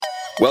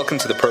Welcome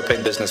to the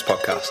Propane Business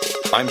Podcast.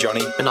 I'm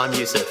Johnny. And I'm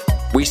Yusuf.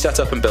 We set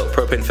up and built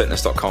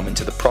propanefitness.com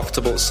into the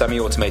profitable,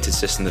 semi-automated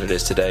system that it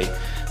is today,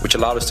 which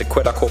allowed us to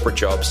quit our corporate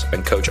jobs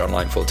and coach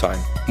online full-time.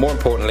 More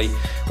importantly,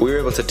 we were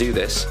able to do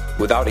this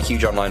without a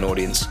huge online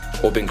audience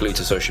or being glued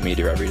to social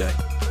media every day.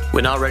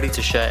 We're now ready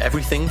to share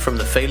everything from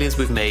the failures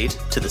we've made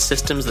to the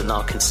systems that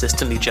now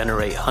consistently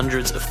generate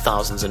hundreds of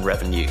thousands in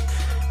revenue.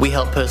 We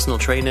help personal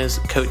trainers,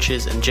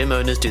 coaches, and gym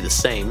owners do the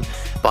same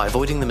by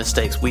avoiding the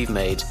mistakes we've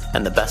made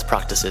and the best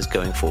practices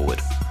going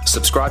forward.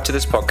 Subscribe to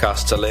this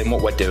podcast to learn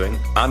what we're doing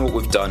and what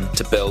we've done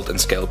to build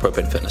and scale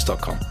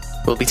propanefitness.com.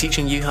 We'll be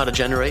teaching you how to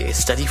generate a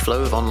steady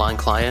flow of online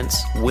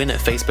clients, win at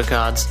Facebook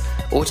ads,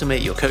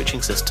 automate your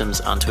coaching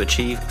systems, and to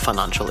achieve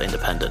financial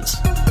independence.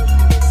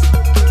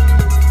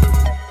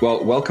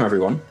 Well, welcome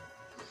everyone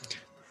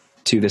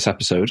to this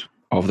episode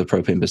of the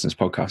Propane Business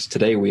Podcast.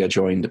 Today we are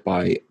joined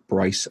by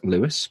Bryce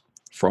Lewis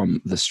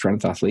from The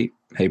Strength Athlete.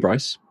 Hey,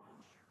 Bryce.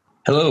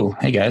 Hello.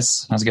 Hey,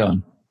 guys. How's it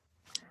going?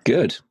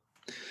 Good.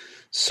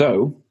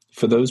 So,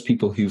 for those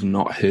people who've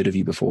not heard of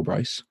you before,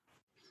 Bryce,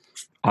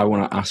 I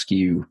want to ask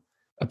you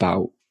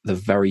about the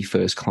very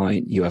first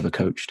client you ever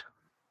coached.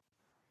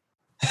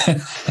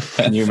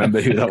 Can you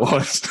remember who that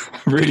was?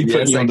 Really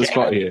putting you on the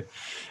spot here.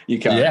 You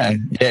can. Yeah.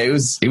 It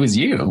was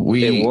you.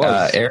 It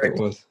was. Eric. It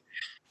was.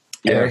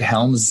 Yeah. Eric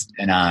Helms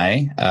and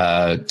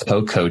I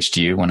co-coached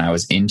you when I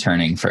was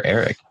interning for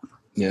Eric.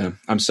 Yeah,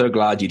 I'm so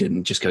glad you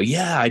didn't just go,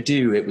 yeah, I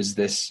do. It was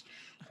this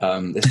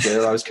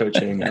girl I was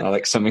coaching, and I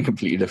like something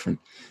completely different.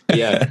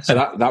 Yeah, so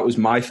that was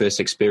my first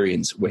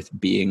experience with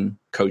being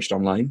coached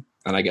online,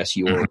 and I guess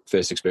your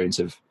first experience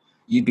of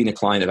you'd been a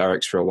client of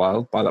Eric's for a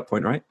while by that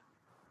point, right?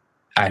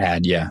 I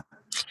had, yeah,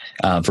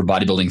 for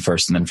bodybuilding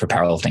first, and then for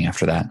powerlifting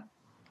after that.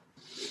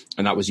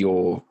 And that was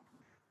your,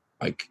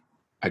 like,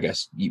 I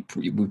guess we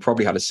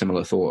probably had a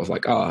similar thought of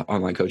like,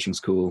 online coaching's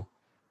cool.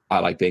 I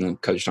like being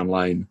coached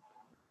online.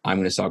 I'm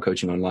going to start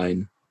coaching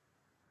online,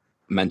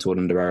 mentored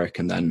under Eric,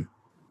 and then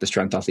The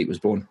Strength Athlete was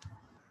born.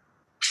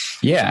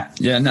 Yeah,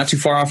 not too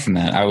far off from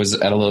that. I was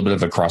at a little bit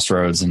of a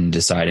crossroads in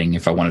deciding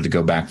if I wanted to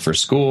go back for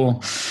school,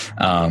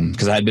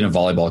 because I had been a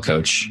volleyball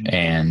coach,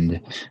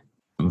 and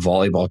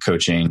volleyball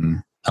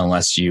coaching,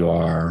 unless you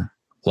are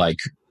like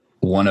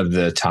one of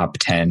the top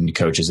 10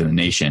 coaches in the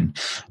nation,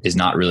 is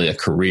not really a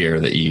career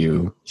that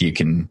you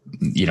can,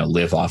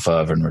 live off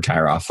of and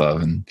retire off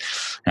of. And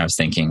I was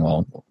thinking,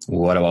 well,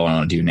 what do I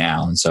want to do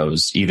now? And so it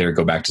was either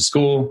go back to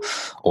school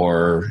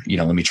or,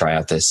 let me try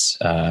out this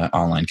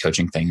online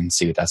coaching thing and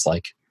see what that's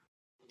like.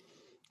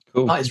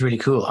 Cool. That is really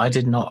cool. I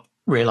did not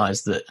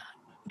realize that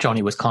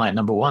Johnny was client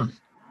number one.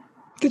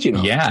 Did you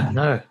not? Yeah.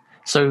 No.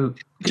 So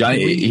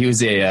Johnny, he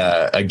was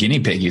a guinea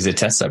pig. He was a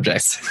test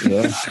subject.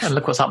 Yeah. And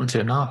look what's happened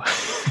to him now.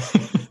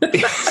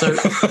 So,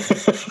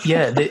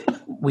 yeah,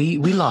 we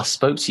last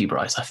spoke to you,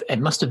 Bryce. It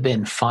must have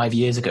been 5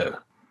 years ago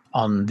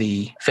on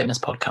the fitness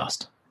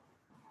podcast.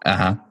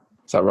 Uh-huh.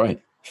 Is that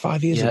right?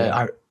 5 years ago?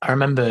 Yeah, I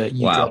remember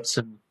you dropped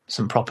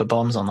some proper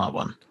bombs on that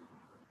one.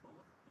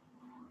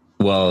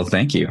 Well,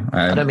 thank you.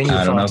 I don't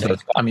know if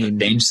it's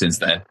changed since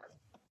then.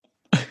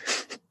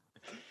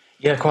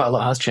 Yeah, quite a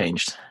lot has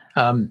changed.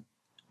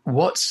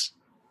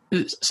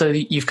 So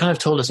you've kind of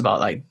told us about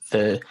like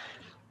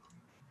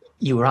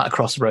you were at a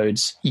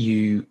crossroads,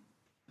 you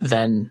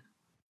then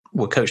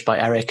were coached by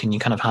Eric, and you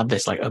kind of had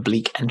this like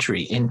oblique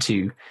entry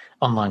into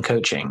online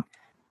coaching.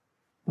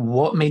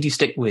 What made you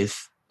stick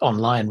with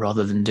online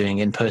rather than doing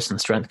in-person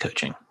strength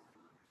coaching?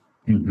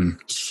 Mm-hmm.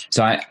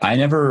 So I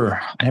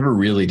never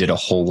really did a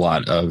whole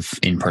lot of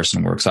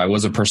in-person work. So I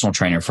was a personal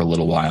trainer for a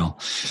little while,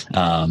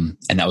 and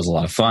that was a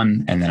lot of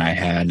fun. And then I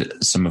had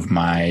some of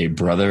my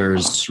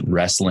brother's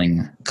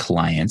wrestling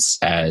clients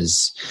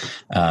as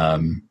a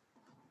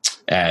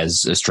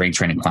strength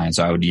training client.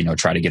 So I would,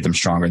 try to get them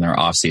stronger in their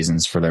off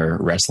seasons for their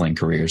wrestling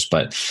careers.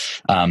 But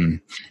I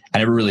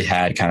never really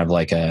had kind of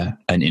like an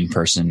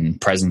in-person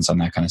presence on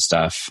that kind of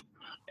stuff.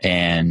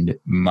 And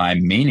my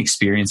main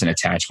experience and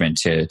attachment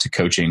to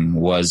coaching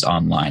was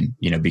online,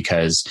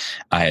 because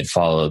I had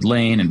followed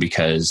Lane, and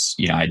because,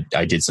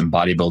 I did some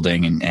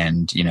bodybuilding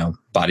and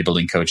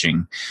bodybuilding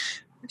coaching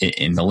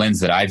in the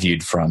lens that I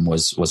viewed from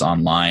was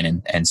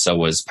online, and so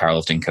was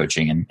powerlifting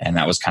coaching. And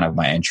that was kind of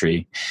my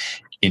entry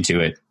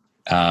into it.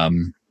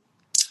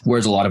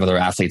 Whereas a lot of other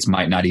athletes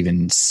might not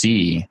even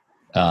see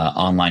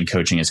online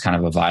coaching as kind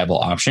of a viable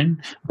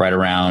option. Right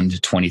around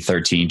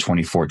 2013,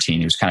 2014,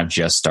 it was kind of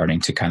just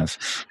starting to kind of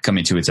come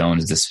into its own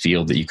as this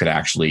field that you could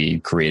actually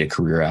create a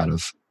career out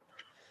of.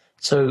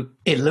 So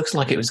it looks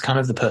like it was kind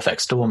of the perfect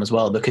storm as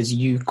well, because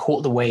you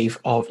caught the wave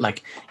of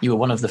like, you were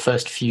one of the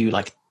first few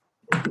like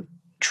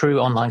true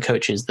online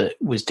coaches that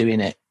was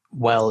doing it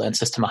well and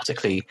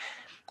systematically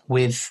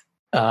with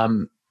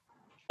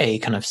a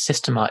kind of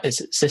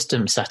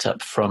system set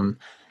up from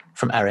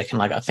Eric. And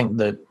like, I think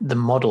the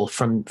model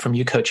from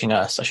you coaching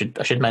us, I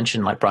should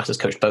mention like Bryce has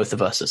coached both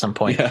of us at some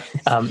point,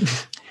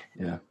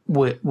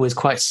 was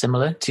quite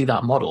similar to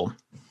that model.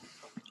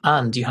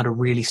 And you had a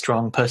really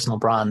strong personal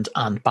brand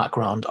and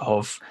background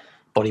of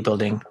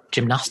bodybuilding,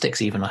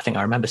 gymnastics even. I think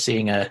I remember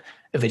seeing a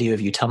video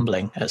of you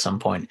tumbling at some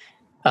point.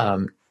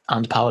 and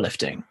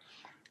powerlifting.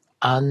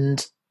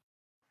 And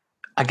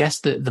I guess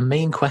the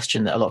main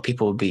question that a lot of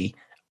people will be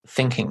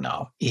thinking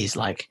now is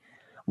like,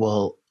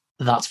 well,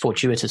 that's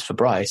fortuitous for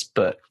Bryce,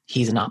 but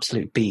he's an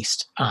absolute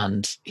beast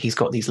and he's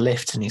got these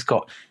lifts and he's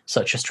got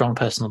such a strong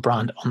personal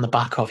brand on the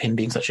back of him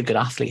being such a good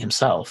athlete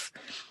himself.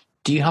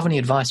 Do you have any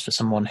advice for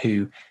someone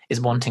who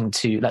is wanting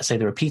to, let's say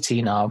they're a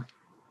PT now,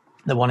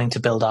 they're wanting to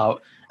build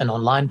out an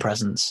online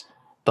presence,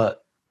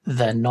 but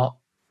they're not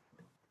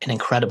an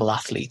incredible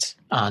athlete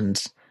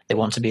and they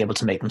want to be able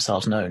to make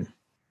themselves known?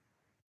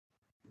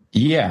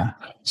 Yeah.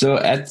 So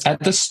at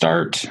the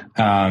start,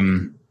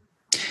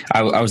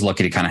 I was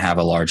lucky to kind of have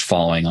a large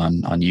following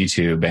on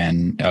YouTube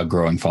and a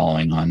growing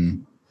following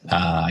on,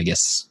 I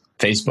guess,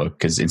 Facebook,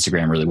 because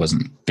Instagram really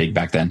wasn't big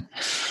back then.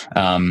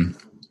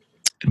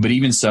 But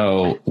even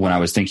so, when I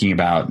was thinking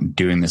about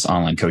doing this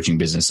online coaching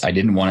business, I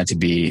didn't want it to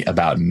be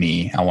about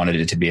me. I wanted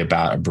it to be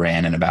about a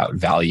brand and about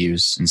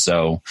values. And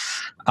so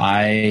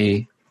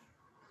I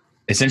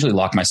essentially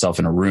locked myself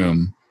in a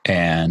room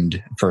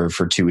and for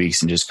 2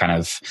 weeks and just kind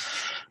of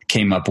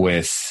came up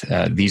with,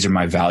 these are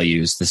my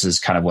values. This is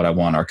kind of what I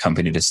want our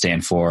company to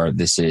stand for.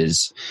 This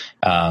is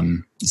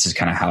kind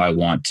of how I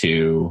want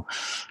to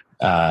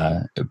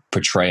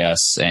portray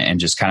us and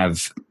just kind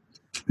of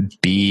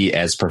be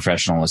as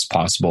professional as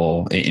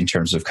possible in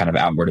terms of kind of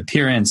outward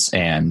appearance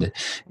and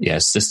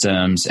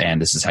systems.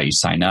 And this is how you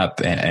sign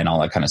up and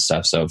all that kind of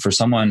stuff. So for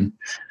someone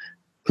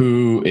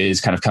who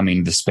is kind of coming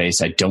to the space,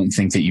 I don't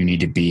think that you need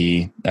to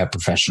be a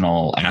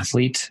professional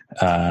athlete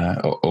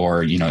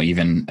or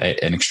even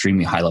an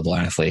extremely high level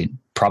athlete.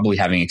 Probably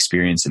having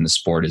experience in the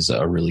sport is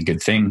a really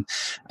good thing.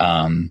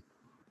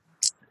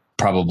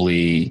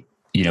 Probably,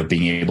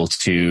 being able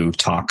to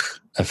talk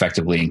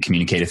effectively and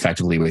communicate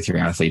effectively with your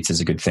athletes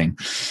is a good thing.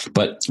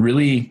 But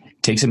really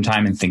take some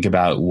time and think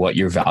about what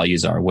your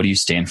values are. What do you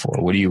stand for?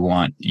 What do you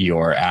want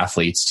your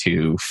athletes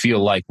to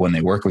feel like when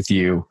they work with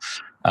you?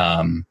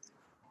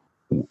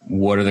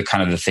 What are the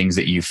kind of the things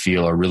that you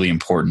feel are really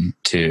important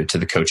to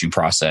the coaching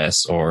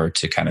process or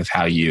to kind of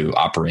how you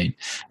operate,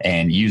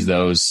 and use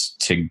those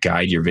to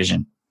guide your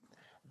vision?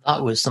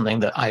 That was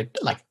something that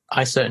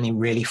I certainly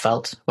really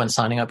felt when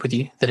signing up with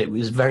you, that it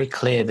was very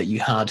clear that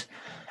you had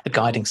a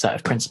guiding set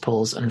of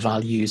principles and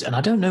values. And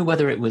I don't know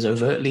whether it was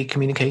overtly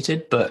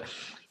communicated, but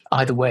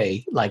either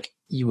way,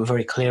 you were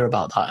very clear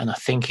about that. And I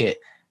think it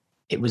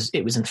was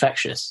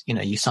infectious.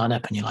 You sign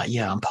up and you're like,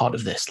 yeah, I'm part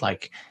of this.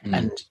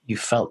 And you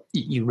felt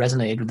you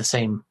resonated with the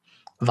same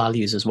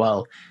values as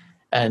well.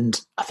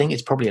 And I think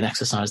it's probably an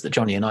exercise that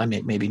Johnny and I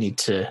maybe need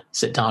to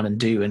sit down and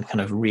do and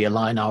kind of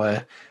realign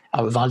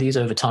our values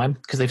over time,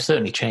 because they've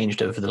certainly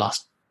changed over the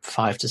last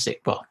 5 to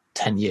 6,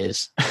 10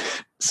 years.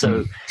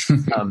 So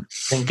I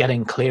think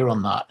getting clear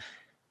on that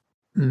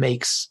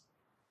makes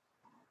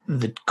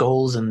the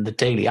goals and the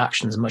daily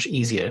actions much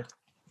easier,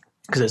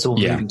 because it's all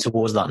moving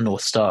towards that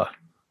North Star.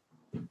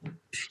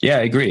 Yeah,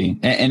 I agree.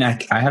 And I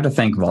have to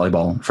thank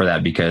volleyball for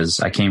that, because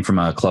I came from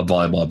a club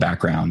volleyball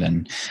background,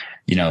 and,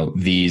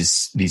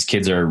 these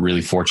kids are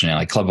really fortunate.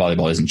 Like, club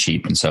volleyball isn't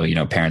cheap. And so,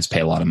 parents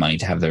pay a lot of money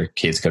to have their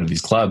kids go to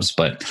these clubs.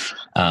 But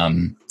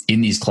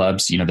in these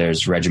clubs,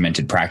 there's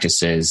regimented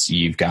practices.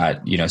 You've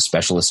got,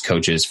 specialist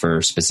coaches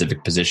for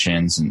specific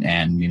positions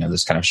and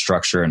this kind of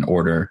structure and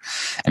order.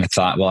 And I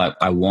thought, well,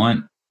 I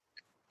want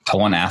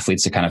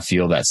athletes to kind of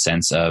feel that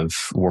sense of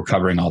we're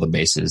covering all the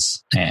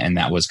bases. And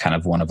that was kind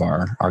of one of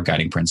our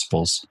guiding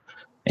principles.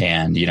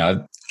 And,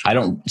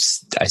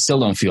 I still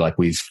don't feel like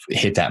we've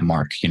hit that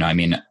mark.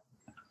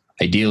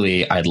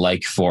 Ideally, I'd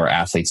like for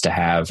athletes to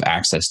have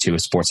access to a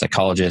sports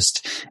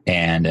psychologist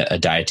and a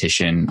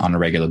dietitian on a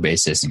regular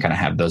basis, and kind of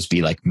have those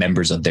be like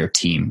members of their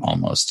team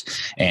almost.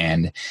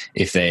 And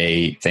if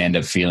they end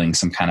up feeling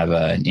some kind of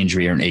an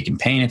injury or an ache and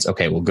pain, it's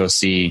okay. We'll go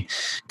see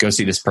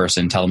this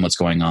person, tell them what's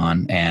going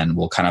on, and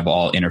we'll kind of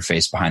all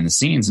interface behind the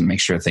scenes and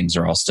make sure things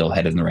are all still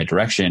headed in the right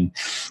direction.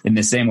 In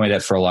the same way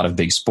that for a lot of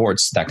big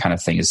sports, that kind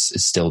of thing is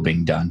still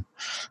being done.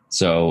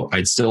 So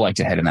I'd still like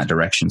to head in that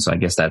direction. So I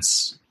guess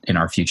that's in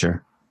our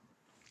future.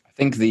 I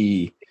think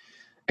the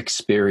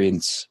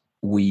experience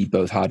we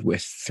both had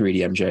with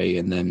 3DMJ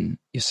and then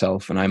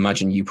yourself, and I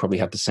imagine you probably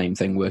had the same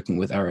thing working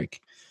with Eric,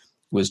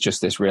 was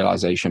just this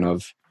realization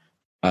of,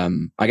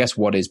 I guess,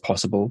 what is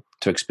possible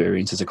to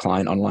experience as a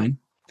client online.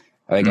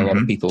 I think a lot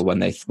of people, when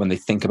they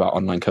think about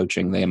online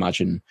coaching, they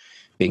imagine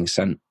being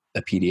sent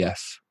a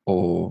PDF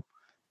or,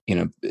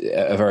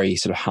 a very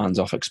sort of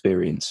hands-off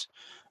experience.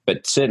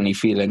 But certainly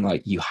feeling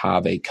like you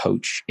have a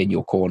coach in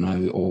your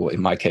corner, or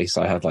in my case,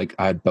 I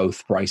had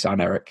both Bryce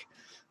and Eric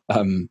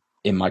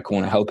in my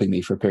corner helping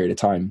me for a period of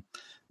time.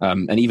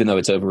 And even though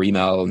it's over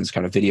email and there's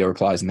kind of video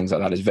replies and things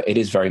like that, it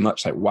is very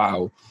much like,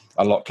 wow,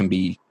 a lot can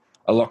be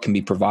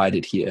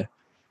provided here.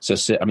 So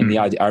I mean, the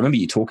idea, I remember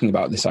you talking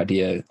about this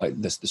idea, like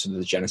this sort of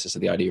the genesis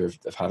of the idea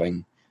of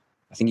having,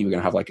 I think you were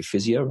going to have like a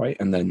physio, right?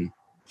 And then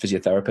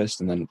physiotherapist,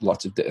 and then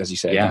lots of, as you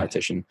say, a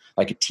dietitian,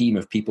 like a team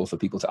of people for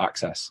people to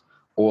access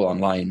all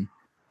online.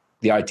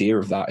 The idea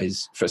of that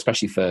is,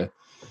 especially for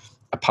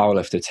a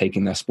powerlifter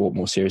taking their sport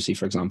more seriously,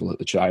 for example,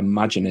 which I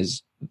imagine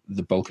is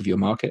the bulk of your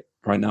market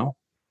right now.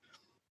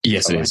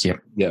 Yes, it is. Yep.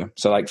 Yeah.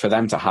 So like for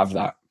them to have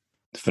that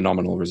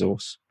phenomenal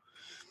resource.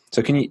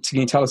 So can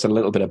you tell us a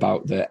little bit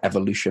about the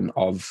evolution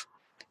of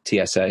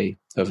TSA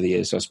over the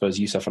years? So I suppose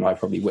Yusuf and I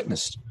probably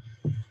witnessed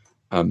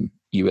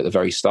you at the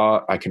very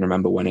start. I can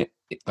remember when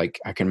I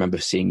can remember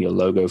seeing your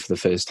logo for the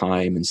first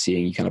time and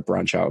seeing you kind of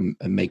branch out and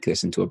make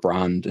this into a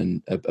brand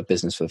and a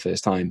business for the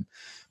first time.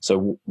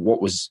 So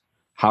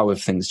how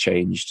have things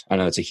changed? I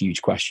know it's a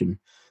huge question,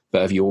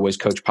 but have you always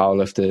coached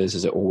powerlifters?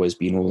 Has it always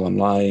been all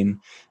online?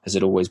 Has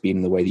it always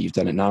been the way that you've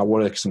done it now?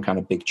 What are some kind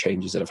of big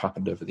changes that have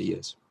happened over the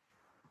years?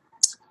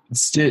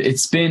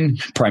 It's been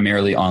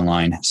primarily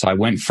online. So I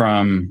went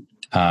from,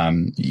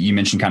 you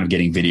mentioned kind of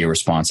getting video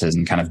responses,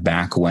 and kind of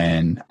back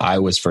when I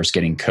was first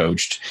getting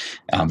coached,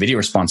 video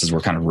responses were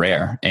kind of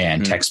rare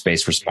and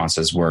text-based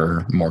responses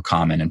were more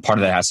common. And part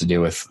of that has to do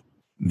with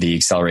the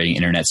accelerating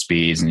internet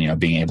speeds and,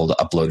 being able to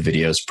upload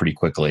videos pretty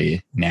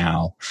quickly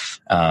now,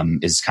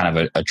 is kind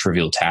of a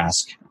trivial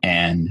task.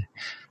 And,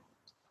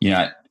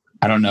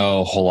 I don't know,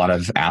 a whole lot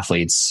of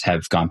athletes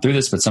have gone through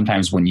this, but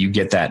sometimes when you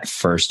get that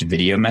first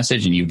video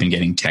message and you've been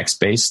getting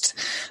text-based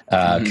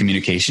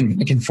communication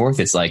back and forth,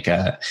 it's like,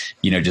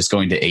 just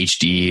going to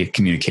HD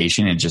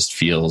communication. It just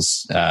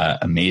feels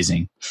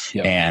amazing.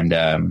 Yep.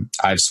 And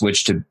I've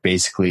switched to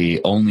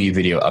basically only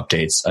video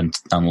updates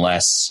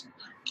unless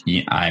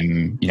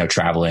I'm,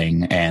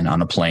 traveling and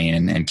on a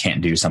plane and can't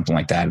do something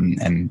like that.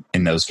 And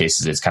in those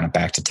cases, it's kind of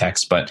back to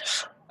text. But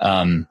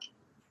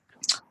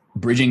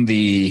bridging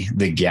the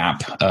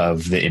gap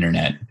of the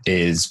internet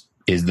is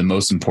the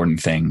most important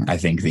thing, I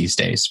think, these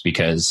days,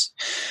 because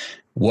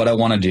what I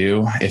want to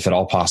do, if at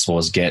all possible,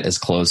 is get as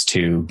close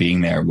to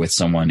being there with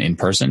someone in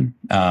person.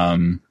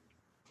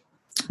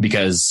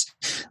 Because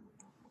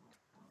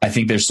I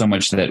think there's so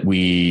much that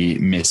we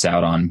potentially miss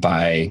out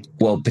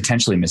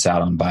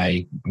on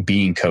by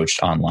being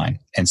coached online.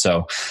 And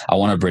so I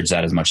want to bridge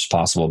that as much as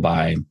possible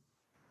by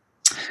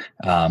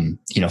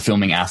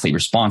filming athlete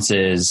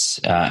responses,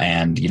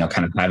 and,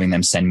 kind of having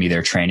them send me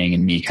their training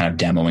and me kind of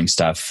demoing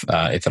stuff,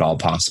 if at all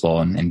possible,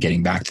 and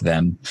getting back to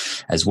them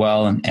as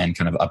well, and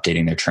kind of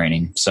updating their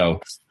training. So,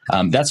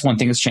 that's one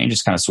thing that's changed,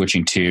 is kind of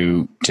switching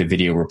to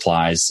video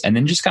replies, and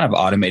then just kind of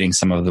automating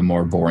some of the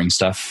more boring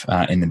stuff,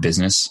 in the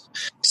business,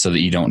 so that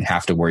you don't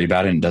have to worry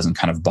about it and it doesn't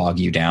kind of bog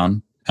you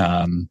down.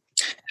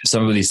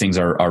 Some of these things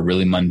are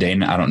really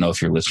mundane. I don't know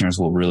if your listeners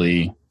will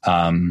really,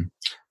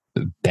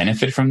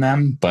 benefit from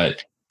them,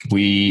 but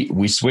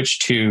we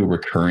switched to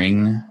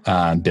recurring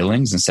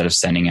billings instead of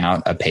sending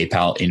out a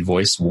PayPal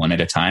invoice one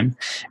at a time,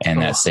 and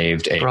that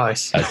saved a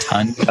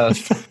ton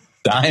of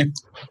time.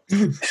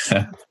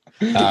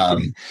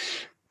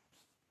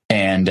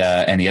 And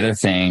the other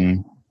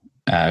thing,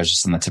 I was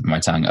just on the tip of my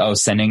tongue.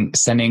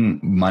 Sending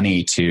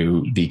money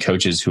to the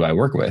coaches who I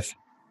work with.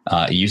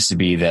 It used to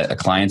be that a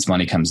client's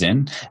money comes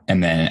in,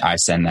 and then I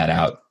send that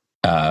out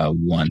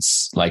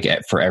once,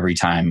 for every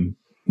time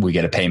we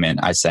get a payment,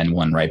 I send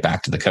one right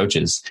back to the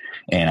coaches.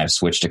 And I've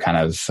switched to kind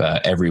of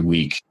every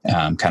week,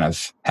 kind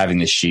of having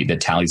this sheet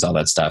that tallies all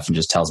that stuff and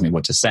just tells me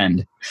what to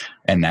send.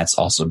 And that's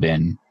also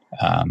been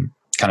kind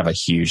of a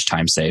huge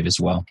time save as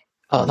well.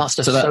 Oh, that's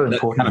just so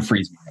important. That kind of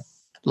frees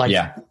me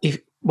up.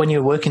 When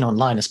you're working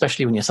online,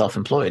 especially when you're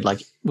self-employed,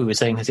 like we were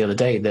saying the other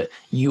day, that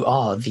you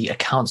are the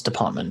accounts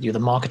department, you're the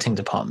marketing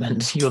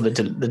department, you're the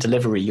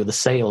delivery, you're the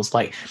sales,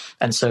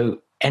 and so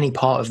any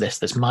part of this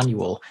that's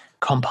manual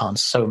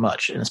compounds so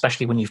much. And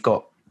especially when you've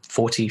got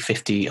 40,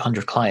 50,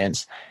 100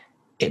 clients,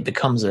 it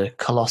becomes a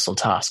colossal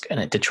task, and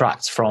it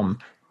detracts from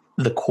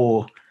the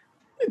core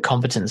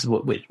competence,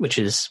 which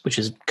is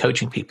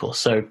coaching people.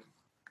 So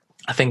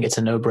I think it's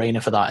a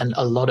no-brainer for that. And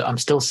I'm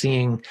still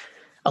seeing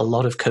a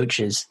lot of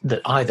coaches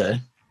that either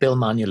bill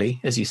manually,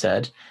 as you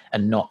said,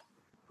 and not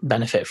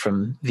benefit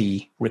from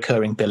the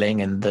recurring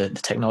billing and the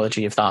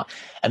technology of that,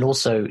 and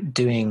also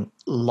doing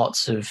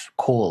lots of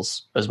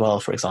calls as well,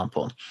 for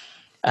example.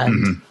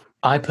 And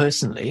I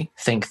personally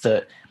think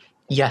that,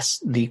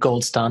 yes, the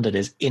gold standard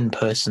is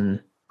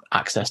in-person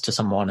access to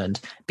someone and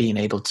being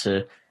able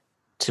to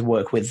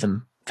work with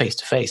them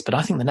face-to-face. But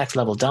I think the next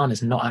level down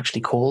is not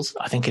actually calls.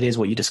 I think it is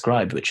what you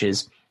described, which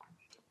is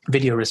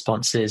video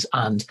responses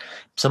and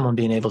someone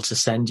being able to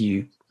send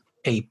you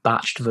a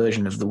batched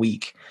version of the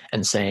week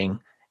and saying,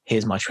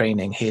 here's my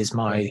training, here's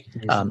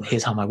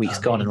how my week's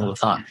gone, and all of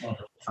that.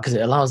 Because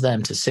it allows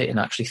them to sit and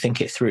actually think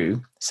it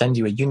through, send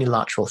you a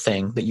unilateral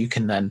thing that you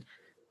can then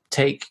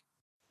take,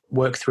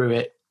 work through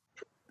it,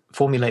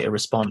 formulate a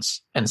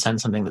response, and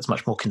send something that's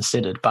much more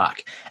considered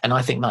back. And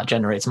I think that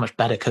generates a much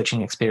better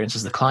coaching experience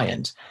as the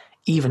client,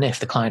 even if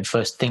the client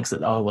first thinks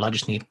that, oh, well, I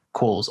just need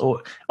calls.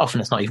 Or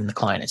often it's not even the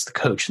client, it's the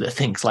coach that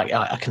thinks like,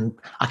 I can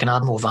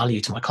add more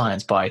value to my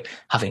clients by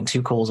having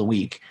 2 calls a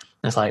week.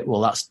 And it's like,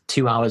 well, that's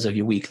 2 hours of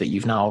your week that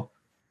you now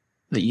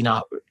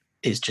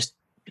is just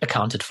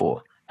accounted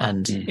for.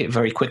 And it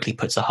very quickly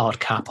puts a hard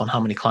cap on how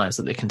many clients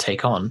that they can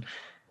take on.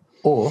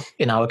 Or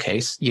in our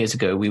case, years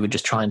ago, we would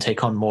just try and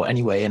take on more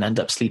anyway and end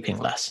up sleeping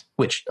less,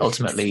 which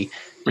ultimately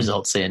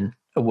results in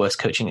a worse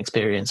coaching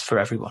experience for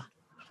everyone.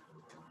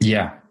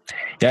 Yeah.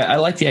 Yeah, I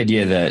like the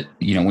idea that,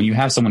 when you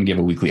have someone give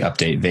a weekly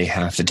update, they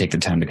have to take the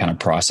time to kind of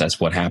process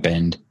what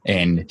happened,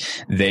 and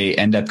they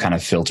end up kind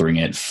of filtering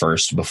it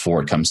first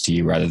before it comes to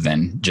you, rather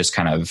than just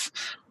kind of,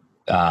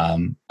 I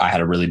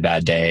had a really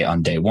bad day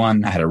on day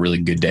 1. I had a really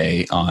good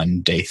day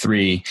on day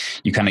 3.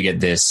 You kind of get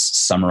this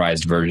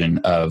summarized version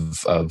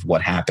of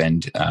what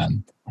happened.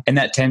 And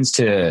that tends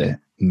to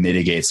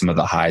mitigate some of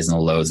the highs and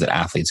the lows that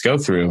athletes go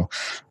through.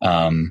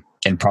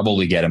 And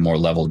probably get a more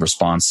leveled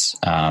response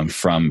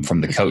from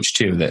the coach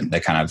too.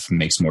 That kind of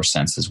makes more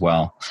sense as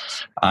well.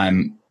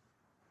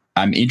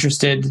 I'm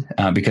interested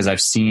because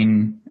I've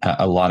seen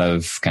a lot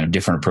of kind of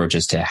different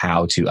approaches to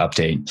how to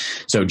update.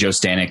 So Joe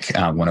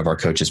Stanek, one of our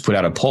coaches, put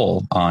out a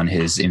poll on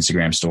his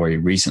Instagram story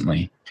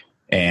recently,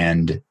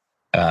 and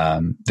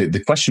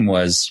the question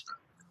was,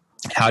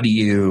 how do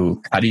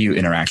you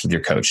interact with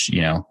your coach?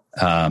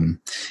 And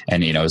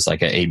it's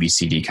like a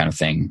ABCD kind of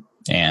thing.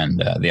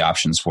 And the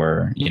options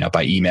were,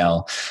 by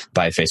email,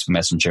 by Facebook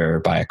Messenger,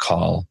 by a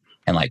call.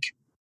 And I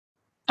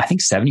think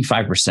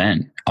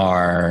 75%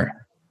 are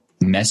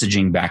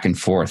messaging back and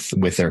forth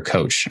with their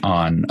coach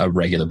on a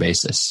regular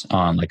basis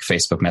on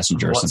Facebook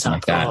Messenger or something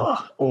like that.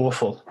 Oh,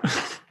 awful.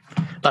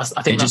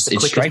 I think it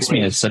strikes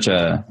me as such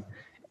a,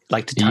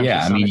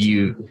 I mean,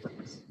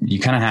 you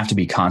kind of have to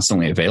be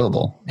constantly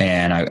available.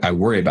 And I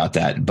worry about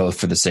that, both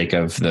for the sake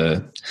of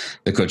the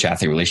coach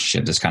athlete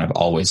relationship, this kind of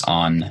always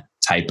on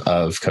type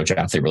of coach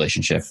athlete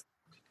relationship.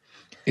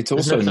 It's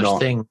also There's no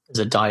such thing as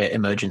a diet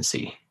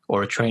emergency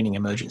or a training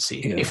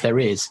emergency. Yeah. If there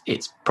is,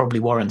 it's probably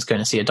warrants going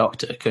to see a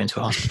doctor, going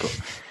to a hospital.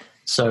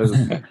 So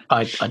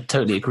I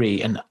totally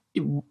agree. And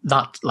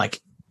that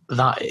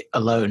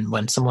alone,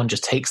 when someone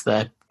just takes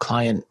their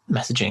client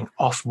messaging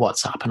off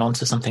WhatsApp and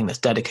onto something that's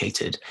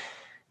dedicated,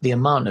 the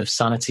amount of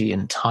sanity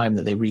and time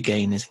that they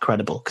regain is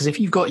incredible. Because if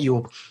you've got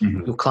your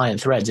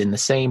client threads in the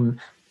same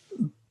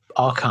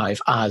archive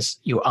as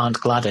your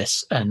Aunt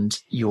Gladys and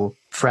your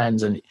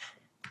friends, and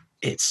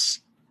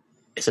it's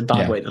a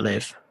bad way to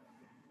live.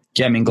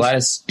 Yeah, I mean,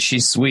 Gladys,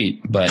 she's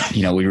sweet, but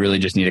we really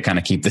just need to kind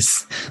of keep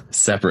this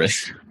separate.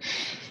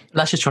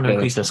 That's just trying to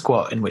increase their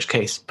squat, in which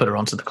case put her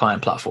onto the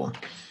client platform.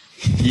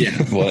 Yeah,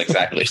 well,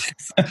 exactly.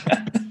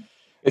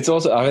 It's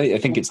also, I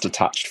think it's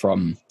detached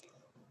from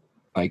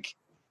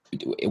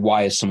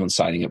why is someone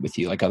signing up with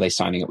you? Are they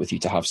signing up with you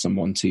to have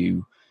someone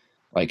to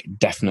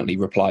definitely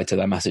reply to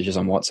their messages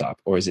on WhatsApp,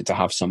 or is it to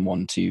have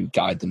someone to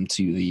guide them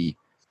to the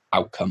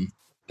outcome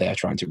they're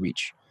trying to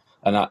reach?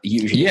 And that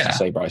usually, as you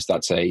say, Bryce,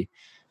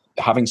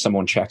 having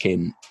someone check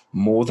in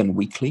more than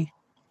weekly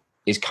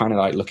is kind of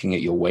like looking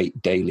at your weight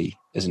daily,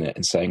 isn't it?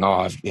 And saying,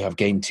 I've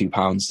gained 2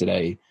 pounds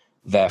today,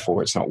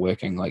 therefore it's not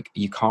working.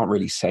 You can't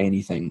really say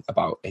anything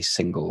about a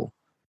single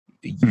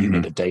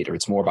unit of data.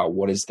 It's more about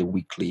what is the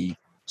weekly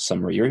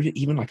summary, or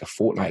even a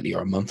fortnightly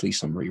or a monthly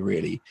summary,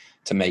 really,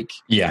 to make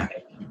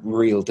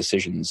real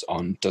decisions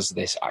on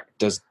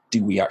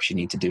do we actually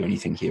need to do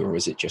anything here, or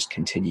is it just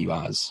continue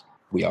as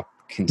we are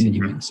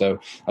continuing? So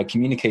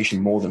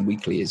communication more than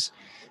weekly is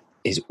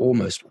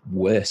almost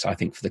worse, I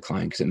think, for the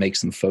client, because it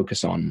makes them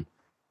focus on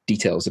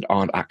details that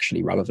aren't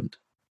actually relevant.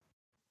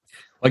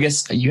 I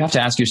guess you have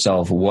to ask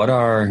yourself, what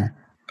are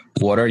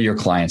your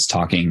clients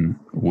talking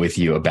with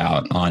you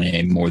about on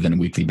a more than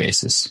weekly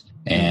basis?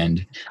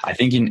 And I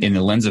think in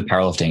the lens of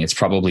powerlifting, it's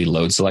probably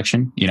load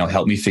selection.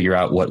 Help me figure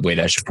out what weight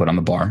I should put on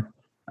the bar.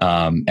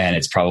 And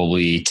it's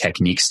probably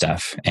technique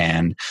stuff.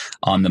 And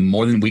on the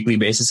more than weekly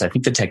basis, I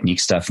think the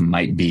technique stuff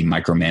might be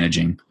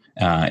micromanaging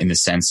in the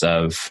sense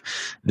of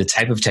the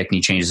type of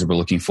technique changes that we're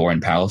looking for in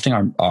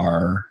powerlifting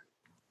are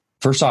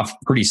first off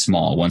pretty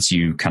small once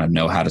you kind of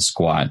know how to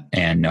squat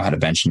and know how to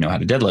bench and know how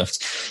to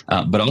deadlift,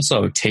 but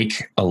also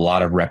take a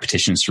lot of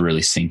repetitions to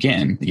really sink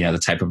in.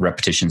 The type of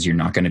repetitions you're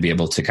not going to be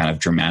able to kind of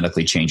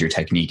dramatically change your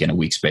technique in a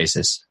week's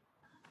basis.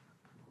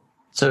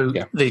 So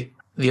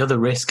the other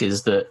risk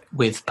is that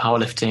with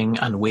powerlifting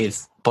and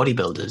with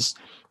bodybuilders,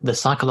 the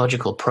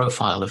psychological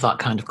profile of that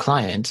kind of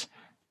client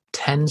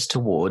tends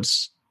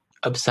towards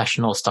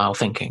obsessional style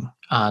thinking.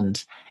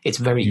 And it's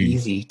very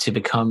easy to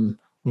become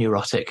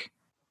neurotic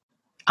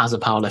as a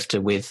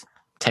powerlifter with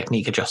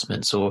technique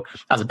adjustments, or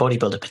as a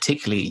bodybuilder,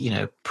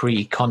 particularly,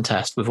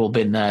 pre-contest, we've all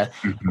been there,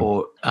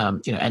 or,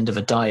 end of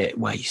a diet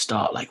where you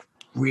start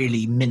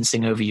really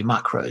mincing over your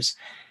macros.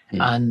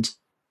 And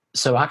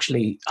so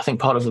actually, I think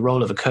part of the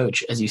role of a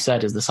coach, as you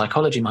said, is the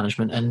psychology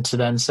management, and to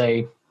then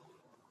say,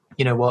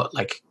 you know what,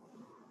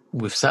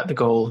 we've set the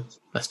goal,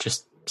 let's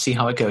just see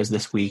how it goes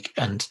this week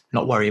and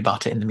not worry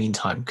about it in the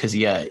meantime. Because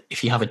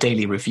if you have a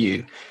daily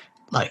review,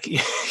 you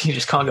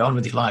just can't go on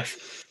with your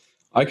life.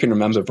 I can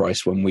remember,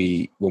 Bryce, when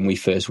we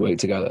first worked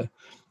together,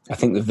 I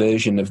think the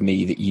version of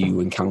me that you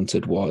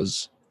encountered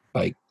was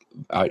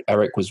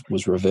Eric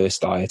was reverse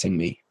dieting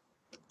me,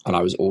 and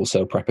I was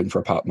also prepping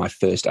for my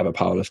first ever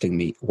powerlifting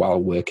meet while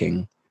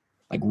working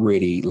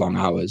really long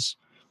hours.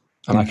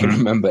 And I can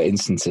remember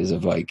instances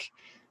of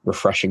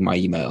refreshing my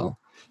email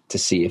to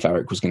see if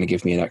Eric was going to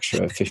give me an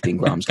extra 15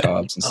 grams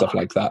carbs and stuff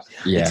like that.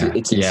 Yeah,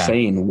 it's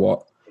insane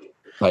what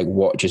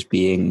just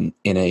being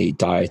in a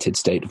dieted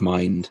state of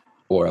mind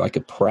or a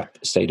prep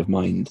state of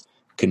mind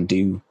can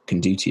do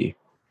to you.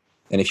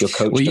 And if your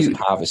coach doesn't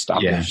have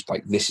established,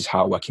 like, this is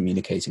how we're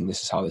communicating,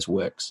 this is how this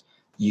works,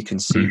 you can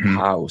see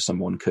how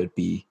someone could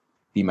be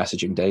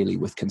messaging daily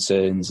with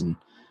concerns and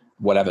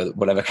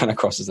whatever kind of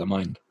crosses their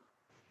mind.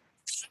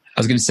 I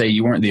was going to say,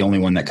 you weren't the only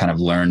one that kind of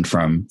learned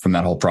from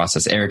that whole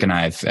process. Eric and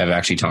I have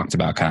actually talked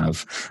about kind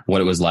of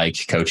what it was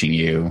like coaching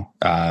you,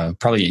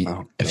 probably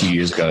a few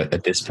years ago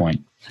at this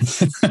point.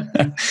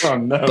 Oh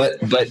no!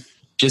 But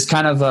just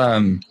kind of,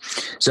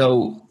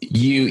 so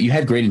you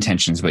had great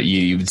intentions, but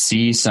you would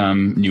see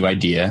some new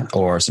idea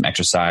or some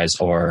exercise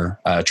or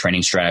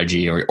training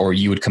strategy, or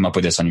you would come up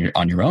with this on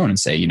your own and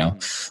say, you know,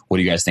 what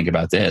do you guys think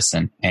about this?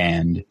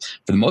 And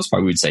for the most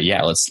part, we would say,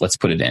 yeah, let's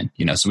put it in,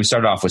 you know. So we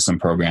started off with some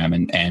program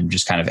and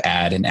just kind of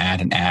add.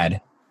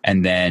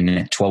 And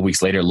then 12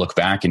 weeks later, look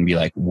back and be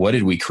like, what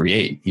did we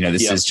create? You know,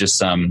 this is just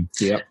some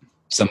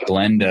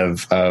blend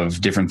of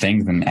different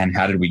things, and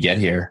how did we get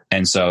here?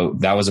 And so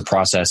that was a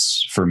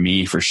process for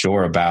me, for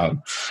sure, about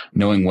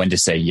knowing when to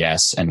say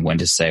yes and when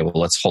to say, well,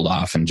 let's hold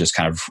off and just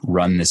kind of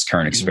run this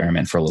current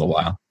experiment for a little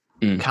while.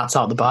 Cat's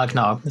out the bag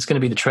now. It's going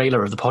to be the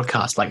trailer of the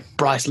podcast, like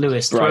Bryce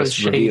Lewis throws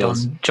shade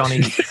on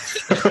Johnny.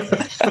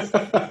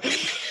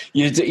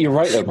 You're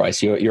right though,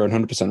 Bryce. You're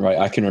 100% right.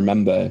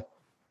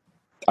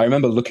 I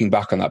remember looking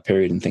back on that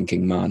period and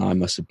thinking, man, I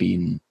must have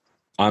been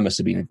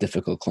a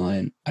difficult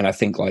client. And I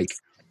think, like,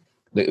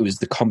 it was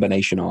the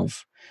combination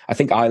of, I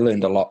think I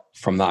learned a lot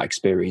from that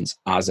experience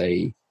as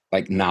a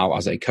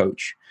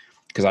coach,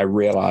 because I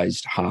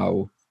realized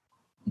how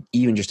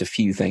even just a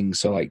few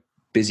things, so like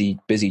busy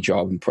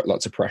job and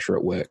lots of pressure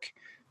at work,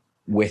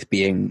 with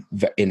being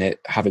in it,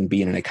 having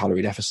been in a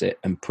calorie deficit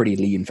and pretty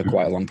lean for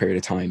quite a long period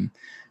of time,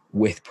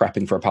 with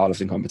prepping for a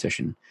powerlifting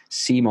competition,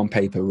 seem on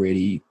paper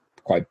really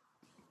quite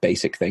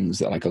basic things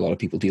that, like, a lot of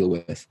people deal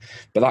with.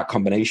 But that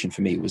combination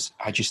for me was,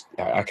 I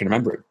can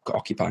remember it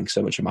occupying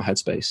so much of my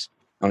headspace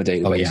on a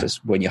daily basis.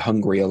 Yeah. When you're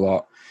hungry a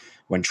lot,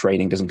 when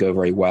training doesn't go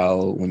very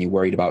well, when you're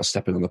worried about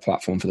stepping on the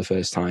platform for the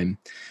first time.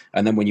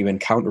 And then when you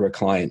encounter a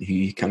client who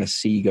you kind of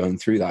see going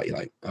through that, you're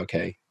like,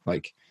 okay,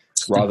 like,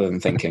 rather than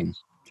thinking,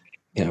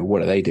 you know,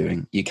 what are they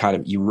doing? You kind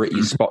of,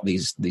 you spot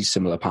these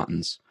similar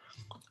patterns.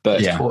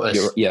 But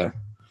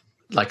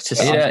like, to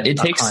see it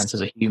takes clients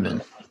as a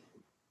human,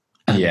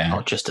 and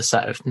not just a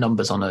set of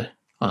numbers on a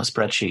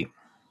spreadsheet.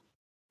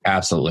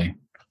 Absolutely.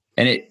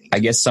 And I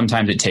guess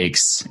sometimes it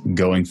takes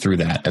going through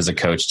that as a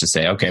coach to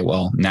say, okay,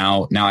 well,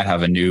 now I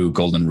have a new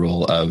golden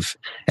rule of,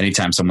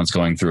 anytime someone's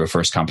going through a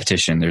first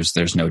competition,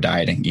 there's no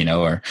dieting, you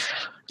know, or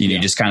you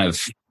just kind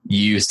of,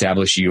 you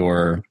establish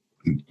your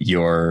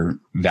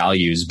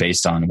values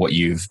based on what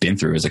you've been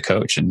through as a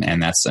coach.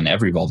 And that's an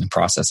ever evolving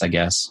process, I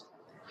guess.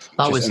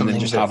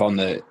 Just have on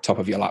the top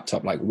of your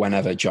laptop, like,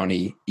 whenever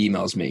Johnny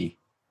emails me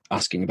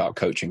asking about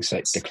coaching,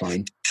 say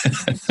decline.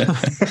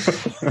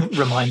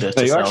 Reminder.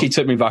 So you actually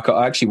took me back.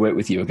 I actually worked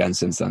with you again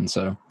since then,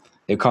 so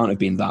it can't have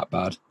been that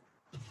bad.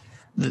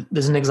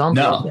 There's an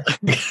example.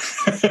 No,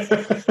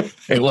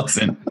 it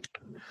wasn't.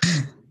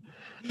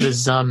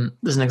 There's an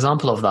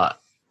example of that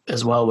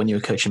as well when you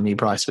were coaching me,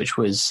 Bryce, which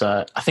was,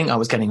 I think I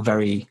was getting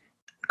very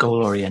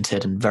goal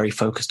oriented and very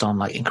focused on,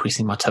 like,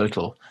 increasing my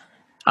total.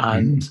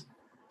 And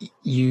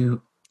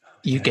you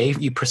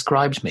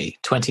prescribed me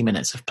 20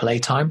 minutes of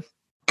playtime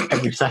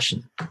every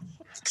session.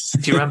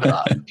 Do you remember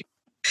that?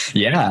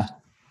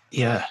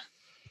 Yeah.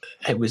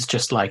 It was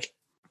just like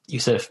you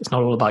said, it's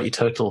not all about your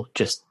total,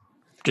 just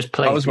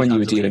play. That was when you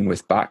were dealing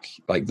with back,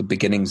 like the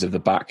beginnings of the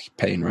back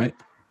pain, right?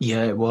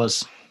 Yeah, it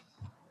was.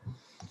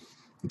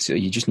 So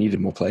you just needed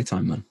more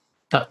playtime, man.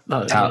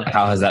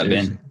 How has that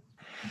been?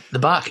 The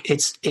back,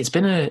 it's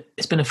been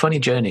a funny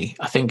journey.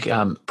 I think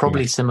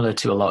probably similar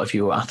to a lot of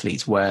your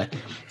athletes, where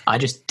I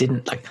just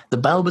didn't, like, the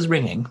bell was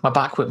ringing. My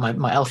back, with my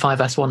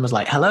L5S1 was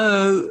like,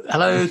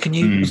 hello, can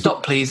you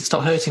stop, please,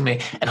 stop hurting me?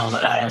 And I was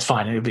like, it's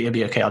fine, it'll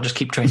be okay. I'll just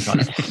keep training on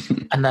it.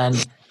 And then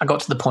I got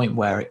to the point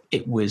where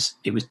it was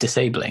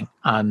disabling,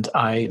 and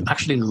I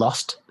actually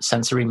lost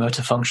sensory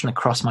motor function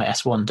across my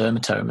S1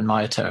 dermatome and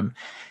myotome.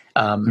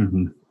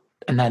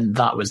 And then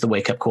that was the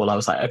wake up call. I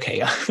was like,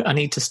 okay, I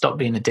need to stop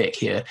being a dick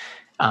here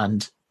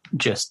and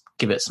just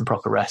give it some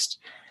proper rest.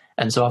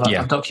 And so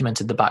I've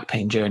documented the back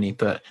pain journey,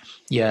 but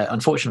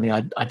unfortunately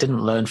I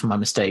didn't learn from my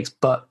mistakes,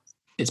 but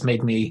it's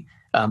made me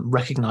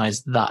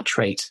recognize that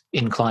trait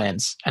in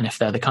clients. And if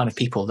they're the kind of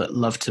people that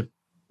love to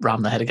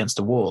ram their head against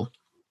a wall,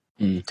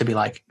 to be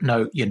like,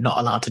 no, you're not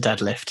allowed to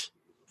deadlift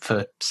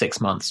for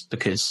 6 months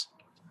because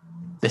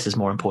this is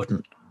more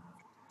important.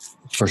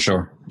 For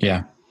sure.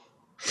 Yeah.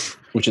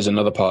 Which is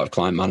another part of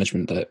client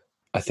management that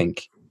I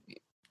think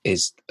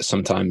is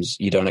sometimes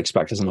you don't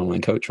expect as an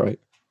online coach, right?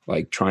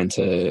 Like, trying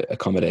to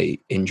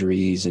accommodate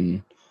injuries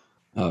and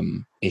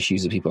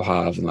issues that people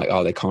have, and like,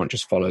 they can't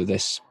just follow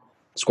this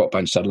squat,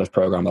 bench, deadlift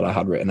program that I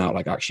had written out.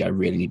 Like, actually, I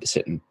really need to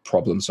sit and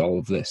problem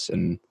solve this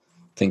and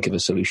think of a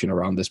solution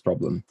around this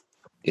problem.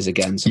 Is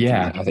again something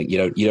that I think you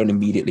don't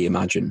immediately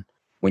imagine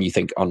when you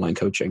think online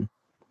coaching.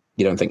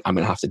 You don't think, I'm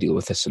going to have to deal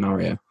with this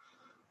scenario.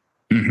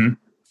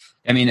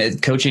 I mean,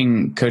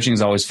 coaching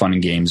is always fun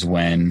in games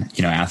when,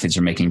 athletes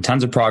are making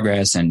tons of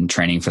progress and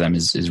training for them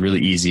is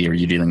really easy, or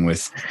you're dealing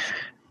with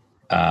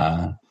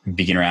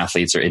beginner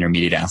athletes or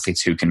intermediate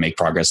athletes who can make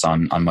progress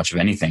on much of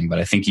anything. But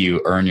I think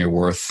you earn your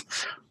worth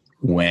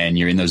when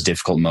you're in those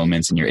difficult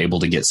moments and you're able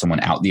to get someone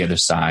out the other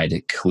side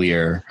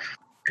clear,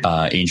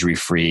 injury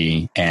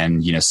free,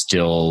 and,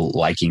 still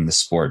liking the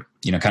sport.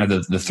 Kind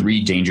of the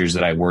three dangers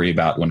that I worry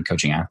about when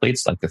coaching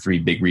athletes, like the three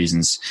big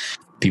reasons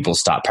people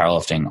stop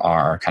powerlifting,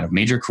 are kind of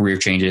major career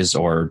changes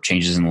or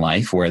changes in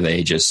life where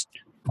they just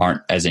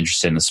aren't as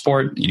interested in the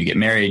sport. You get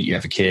married, you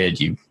have a kid,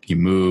 you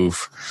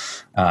move,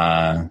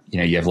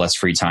 you have less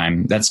free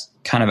time. That's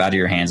kind of out of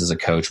your hands as a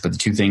coach. But the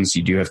two things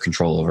you do have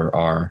control over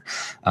are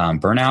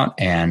burnout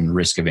and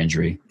risk of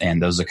injury.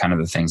 And those are kind of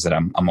the things that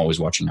I'm always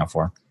watching out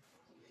for.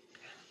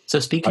 So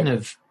speaking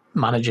of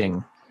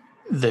managing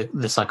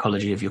the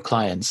psychology of your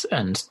clients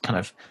and kind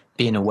of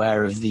being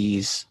aware of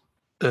these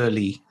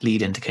early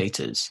lead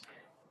indicators,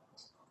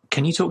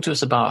 can you talk to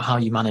us about how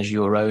you manage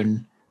your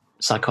own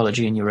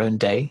psychology in your own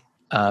day?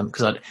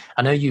 Because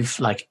I know you've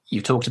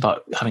talked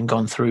about having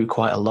gone through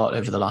quite a lot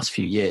over the last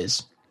few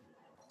years,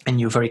 and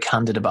you're very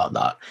candid about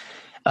that.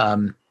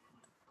 And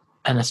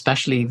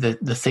especially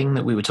the thing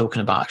that we were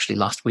talking about actually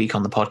last week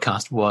on the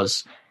podcast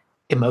was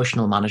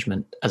emotional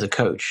management as a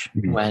coach,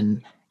 mm-hmm.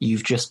 when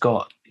you've just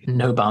got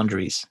no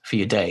boundaries for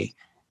your day.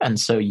 And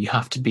so you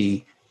have to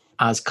be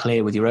as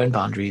clear with your own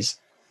boundaries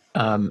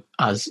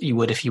as you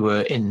would if you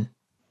were in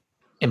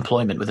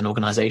employment with an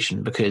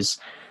organization, because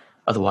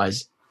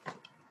otherwise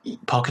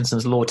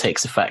Parkinson's law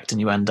takes effect and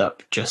you end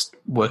up just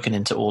working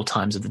into all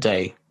times of the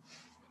day.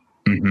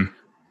 Mm-hmm.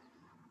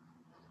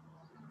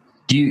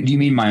 Do you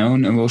mean my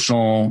own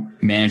emotional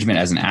management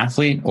as an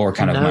athlete, or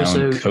kind of my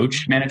own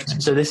coach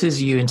management? So this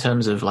is you in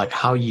terms of like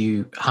how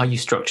you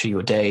structure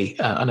your day.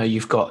 I know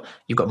you've got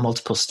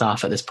multiple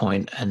staff at this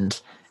point, and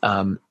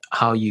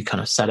how you kind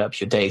of set up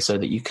your day so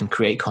that you can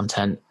create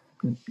content,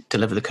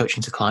 deliver the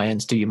coaching to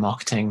clients, do your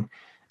marketing,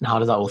 and how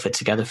does that all fit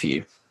together for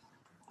you?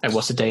 And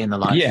what's a day in the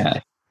life?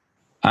 Yeah,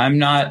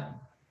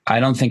 I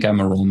don't think I'm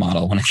a role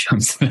model when it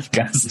comes to that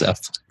kind of stuff.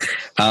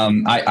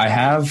 I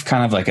have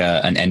kind of like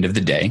an end of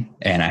the day,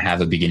 and I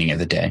have a beginning of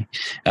the day.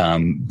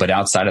 But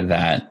outside of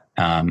that,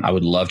 I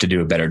would love to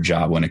do a better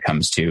job when it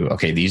comes to,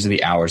 okay, these are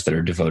the hours that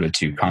are devoted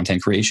to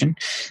content creation,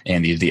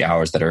 and these are the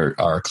hours that are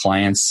our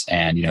clients.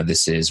 And,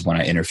 this is when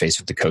I interface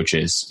with the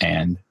coaches,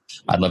 and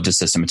I'd love to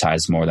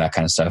systematize more of that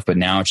kind of stuff. But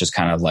now it's just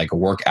kind of like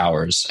work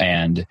hours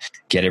and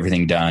get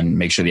everything done,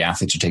 make sure the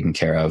athletes are taken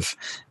care of.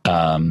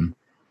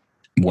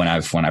 When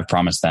I've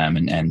promised them,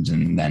 and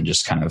then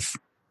just kind of,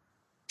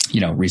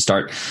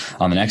 restart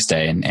on the next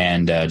day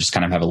and just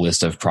kind of have a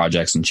list of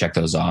projects and check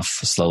those off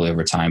slowly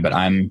over time. But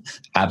I'm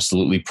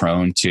absolutely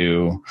prone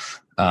to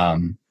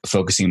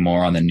focusing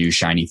more on the new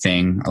shiny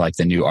thing, like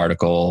the new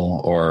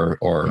article, or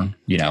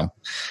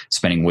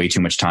spending way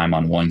too much time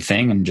on one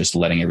thing and just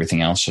letting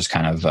everything else just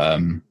kind of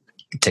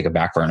take a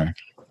back burner.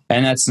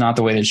 And that's not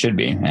the way that it should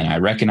be. And I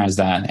recognize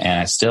that,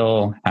 and I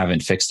still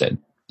haven't fixed it.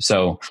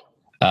 So,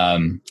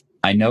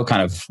 I know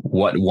kind of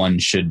what one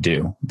should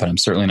do, but I'm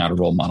certainly not a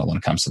role model when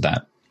it comes to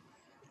that.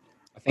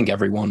 I think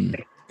everyone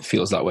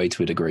feels that way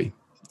to a degree.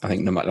 I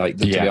think no matter, to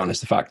be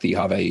honest, the fact that you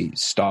have a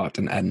start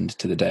and end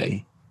to the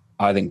day,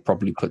 I think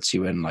probably puts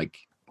you in like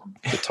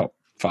the top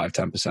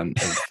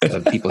 5-10%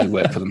 of people who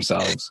work for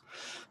themselves.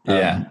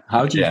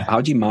 How do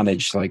you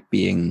manage like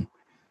being,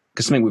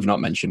 because something we've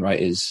not mentioned, right,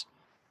 is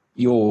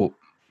you're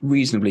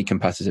reasonably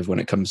competitive when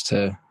it comes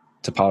to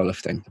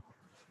powerlifting.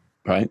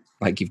 Right?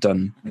 Like you've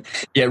done.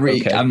 Yeah.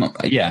 Okay.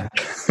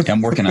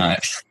 I'm working on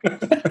it.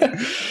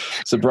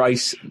 So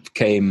Bryce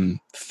came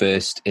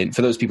first in,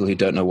 for those people who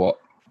don't know what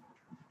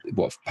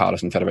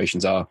powerlifting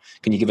federations are,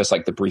 can you give us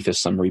like the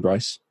briefest summary,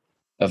 Bryce,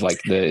 of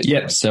like the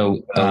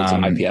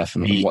IPF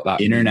and what that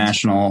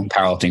International means?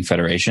 Powerlifting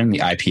Federation, the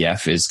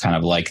IPF, is kind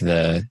of like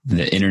the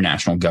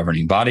international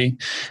governing body.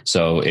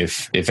 So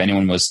if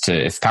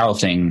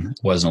powerlifting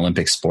was an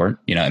Olympic sport,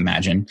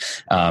 imagine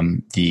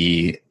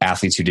the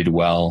athletes who did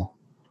well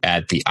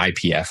at the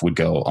IPF would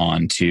go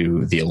on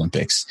to the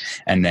Olympics.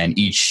 And then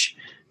each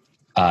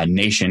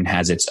nation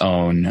has its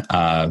own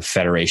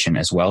federation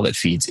as well that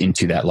feeds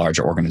into that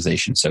larger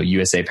organization. So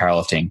USA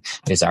Powerlifting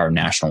is our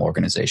national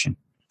organization.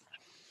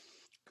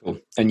 Cool.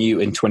 And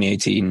you in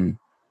 2018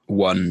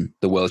 won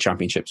the World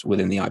Championships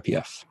within the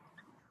IPF.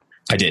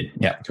 I did.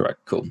 Yeah.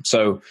 Correct. Cool.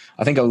 So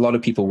I think a lot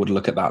of people would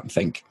look at that and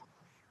think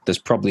there's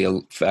probably a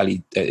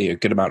fairly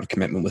good amount of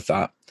commitment with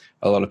that.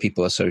 A lot of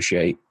people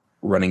associate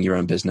running your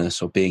own business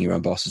or being your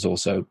own boss is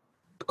also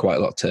quite a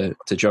lot to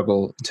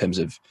juggle in terms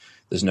of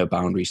there's no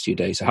boundaries to your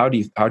day. So how do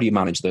you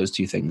manage those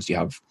two things? Do you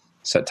have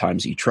set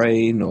times that you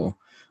train or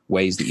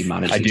ways that you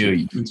manage? I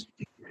do.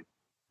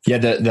 Yeah,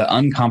 the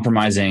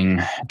uncompromising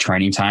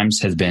training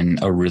times has been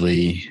a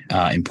really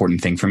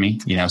important thing for me.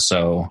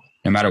 So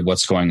no matter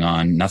what's going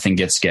on, nothing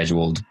gets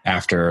scheduled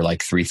after like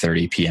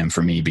 3:30 p.m.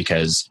 for me,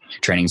 because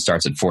training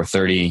starts at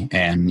 4:30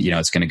 and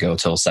it's going to go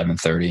till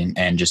 7:30,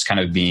 and just kind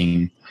of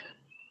being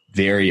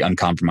very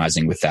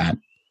uncompromising with that.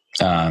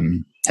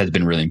 has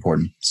been really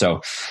important.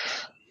 So,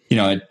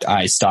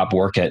 I stop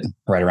work at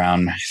right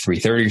around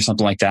 3:30 or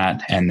something like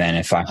that. And then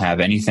if I have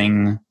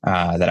anything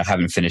that I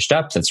haven't finished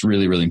up, that's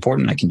really, really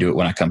important, I can do it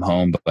when I come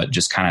home, but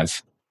just kind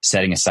of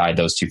setting aside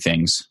those two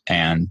things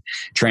and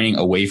training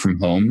away from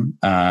home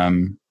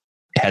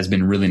has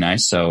been really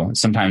nice. So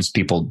sometimes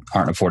people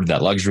aren't afforded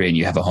that luxury and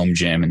you have a home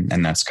gym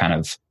and that's kind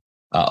of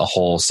a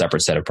whole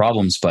separate set of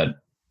problems. But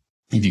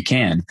if you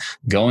can,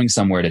 going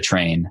somewhere to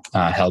train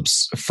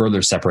helps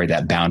further separate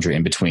that boundary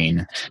in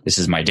between. This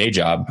is my day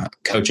job,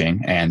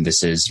 coaching, and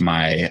this is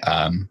my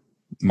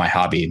my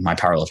hobby, my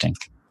powerlifting.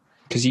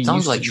 Because you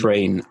used to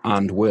train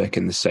and work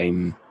in the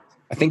same.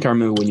 I think I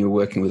remember when you were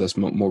working with us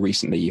more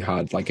recently, you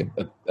had like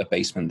a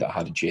basement that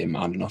had a gym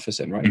and an office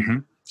in, right? Mm-hmm.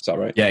 Is that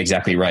right? Yeah,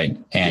 exactly right.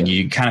 And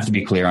you kind of have to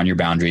be clear on your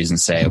boundaries and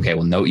say, okay,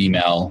 well, no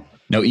email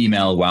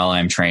while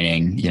I'm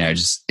training,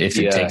 just if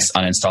it takes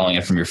uninstalling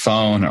it from your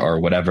phone or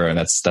whatever,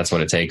 that's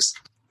what it takes.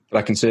 But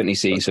I can certainly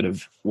see sort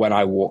of when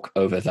I walk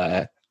over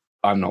there,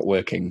 I'm not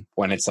working.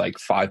 When it's like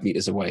 5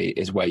 meters away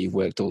is where you've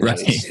worked all day. Right.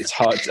 It's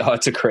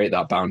hard to create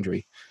that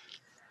boundary.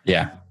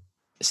 Yeah.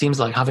 It seems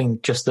like having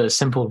just the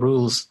simple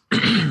rules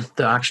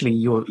that actually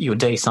your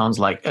day sounds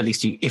like, at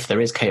least if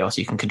there is chaos,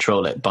 you can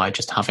control it by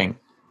just having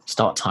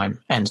start time,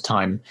 end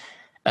time.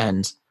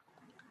 And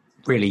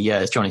really,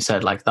 as Johnny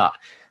said, like that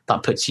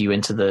puts you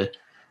into the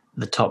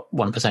top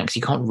 1%, because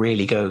you can't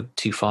really go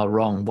too far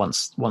wrong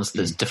once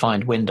there's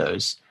defined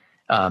windows,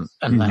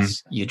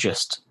 unless you're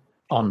just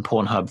on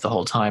Pornhub the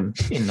whole time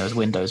in those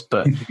windows.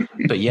 But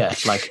yeah,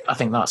 like I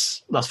think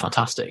that's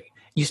fantastic.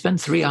 You spend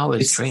 3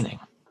 hours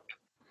training.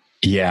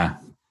 Yeah.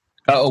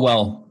 Oh,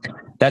 well,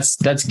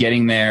 that's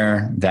getting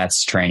there.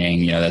 That's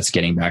training, that's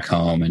getting back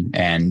home.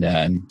 And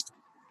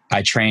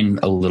I train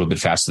a little bit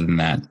faster than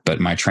that, but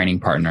my training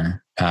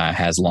partner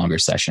has longer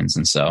sessions.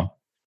 And so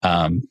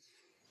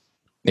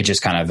it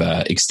just kind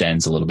of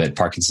extends a little bit.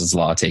 Parkinson's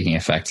law taking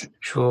effect.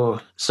 Sure.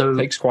 So it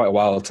takes quite a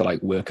while to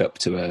like work up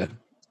to a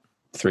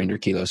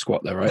 300 kilo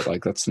squat though, right?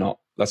 Like that's not.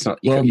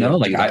 Well, no,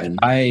 like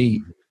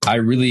I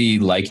really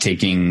like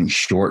taking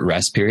short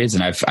rest periods,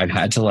 and I've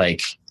had to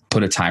like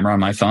put a timer on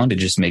my phone to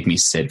just make me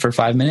sit for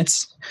 5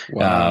 minutes.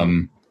 Wow.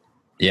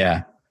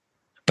 Yeah,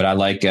 but I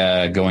like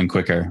going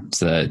quicker. It's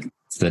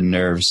the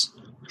nerves.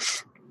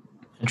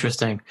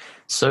 Interesting.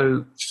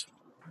 So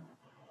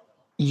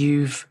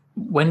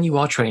when you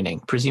are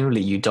training,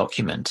 presumably you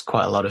document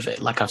quite a lot of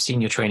it. Like I've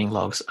seen your training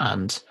logs,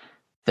 and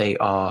they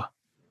are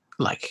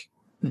like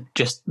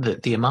just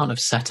the amount of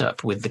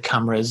setup with the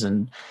cameras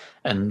and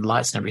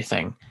lights and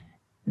everything.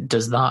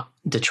 Does that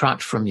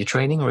detract from your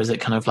training, or is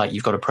it kind of like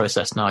you've got a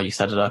process now, you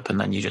set it up and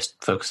then you just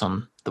focus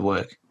on the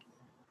work?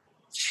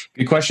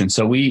 Good question.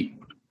 So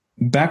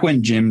back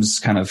when gyms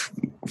kind of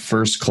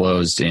first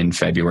closed in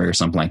February or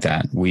something like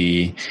that,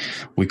 we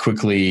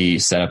quickly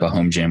set up a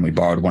home gym. We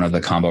borrowed one of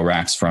the combo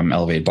racks from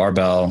Elevate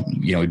Barbell.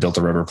 We built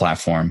a rubber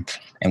platform,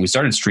 and we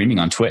started streaming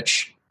on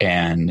Twitch.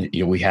 And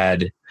we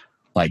had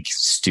like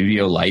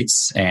studio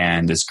lights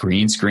and this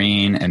green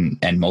screen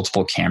and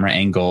multiple camera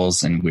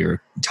angles, and we were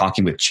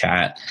talking with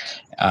chat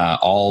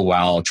all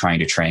while trying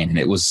to train. And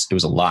it was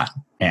a lot.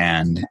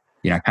 And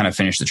I kind of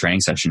finished the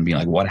training session being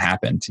like, what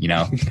happened?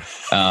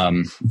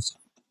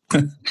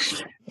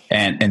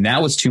 And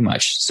that was too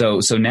much.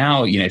 So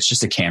now, it's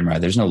just a camera.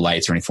 There's no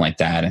lights or anything like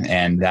that.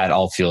 And that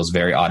all feels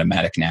very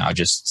automatic now. I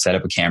just set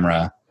up a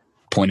camera,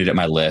 point it at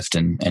my lift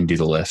and do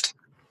the lift.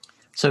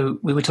 So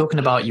we were talking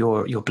about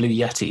your Blue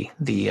Yeti,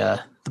 the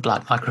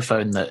black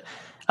microphone that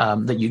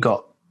you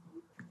got.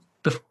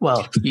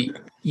 Well,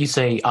 you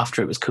say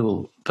after it was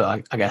cool,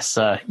 but I guess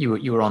you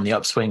were on the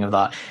upswing of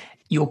that.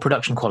 Your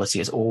production quality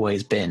has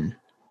always been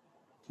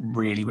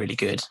really, really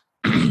good.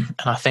 And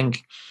I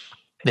think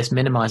this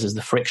minimizes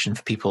the friction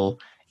for people.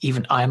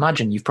 Even I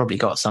imagine you've probably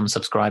got some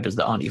subscribers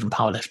that aren't even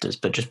powerlifters,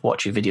 but just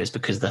watch your videos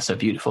because they're so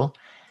beautiful.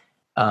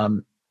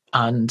 And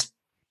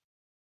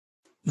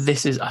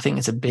I think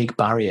it's a big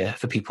barrier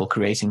for people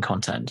creating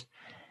content.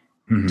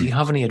 Mm-hmm. Do you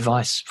have any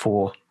advice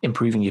for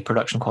improving your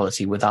production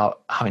quality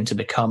without having to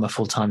become a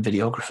full-time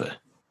videographer?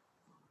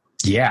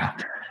 Yeah.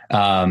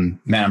 Man,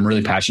 I'm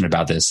really passionate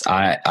about this.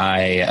 I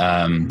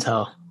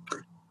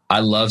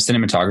love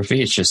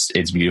cinematography.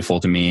 It's beautiful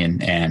to me.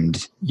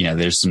 And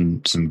there's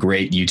some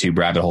great YouTube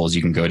rabbit holes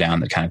you can go down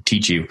that kind of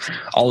teach you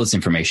all this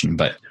information.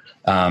 But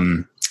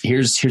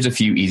here's a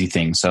few easy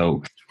things.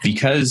 So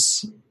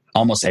because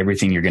almost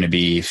everything you're going to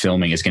be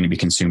filming is going to be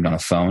consumed on a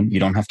phone, you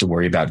don't have to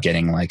worry about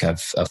getting like a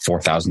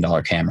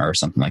 $4,000 camera or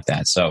something like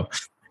that. So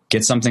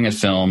get something that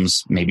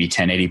films maybe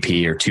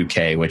 1080p or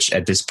 2K, which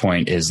at this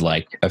point is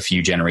like a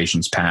few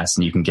generations past,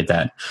 and you can get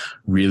that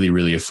really,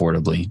 really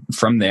affordably.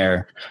 From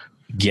there,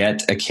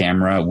 get a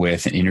camera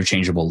with an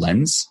interchangeable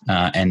lens.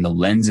 And the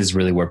lens is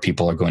really where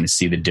people are going to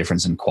see the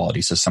difference in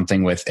quality. So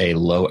something with a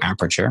low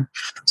aperture,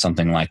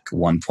 something like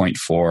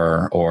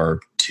 1.4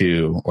 or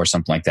 2 or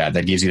something like that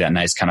gives you that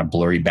nice kind of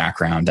blurry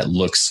background that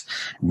looks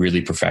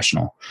really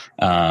professional.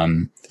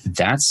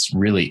 That's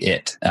really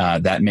it.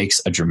 That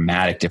makes a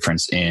dramatic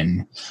difference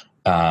in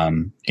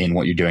in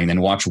what you're doing,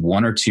 then watch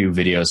 1 or 2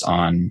 videos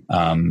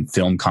on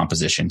film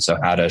composition. So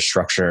how to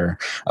structure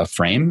a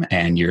frame,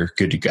 and you're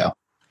good to go.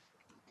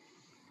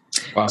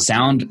 Wow.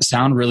 Sound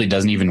really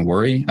doesn't even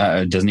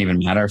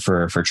matter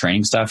for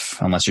training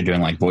stuff, unless you're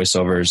doing like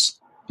voiceovers,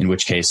 in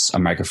which case a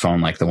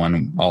microphone like the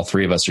one all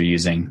 3 of us are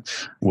using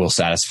will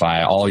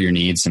satisfy all your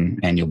needs,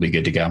 and you'll be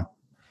good to go.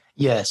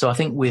 Yeah. So I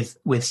think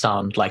with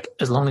sound, like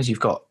as long as you've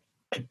got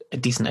a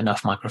decent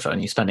enough microphone,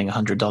 you're spending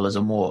 $100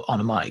 or more on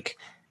a mic,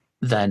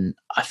 then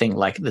I think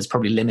like there's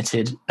probably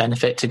limited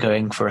benefit to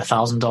going for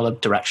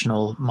 $1,000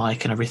 directional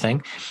mic and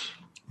everything.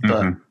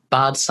 But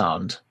bad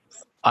sound,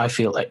 I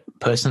feel like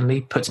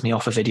personally puts me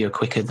off a video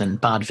quicker than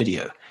bad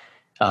video.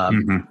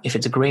 If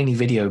it's a grainy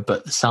video,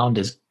 but the sound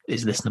is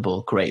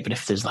listenable, great. But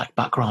if there's like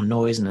background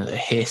noise and a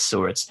hiss,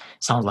 or it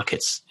sounds like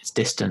it's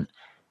distant,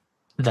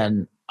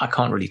 then I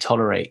can't really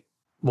tolerate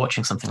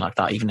watching something like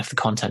that, even if the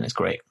content is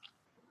great.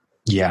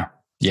 Yeah.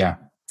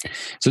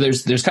 So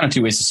there's kind of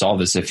 2 ways to solve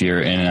this if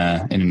you're in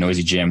a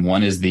noisy gym.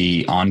 One is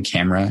the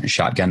on-camera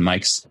shotgun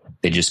mics.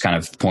 They just kind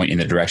of point in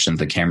the direction that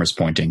the camera's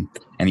pointing.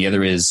 And the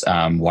other is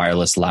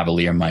wireless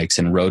lavalier mics.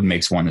 And Rode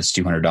makes one that's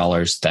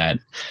 $200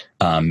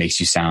 that makes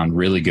you sound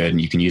really good. And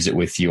you can use it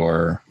with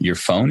your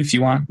phone if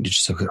you want. You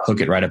just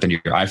hook it right up into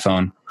your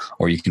iPhone,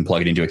 or you can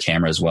plug it into a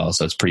camera as well.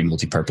 So it's pretty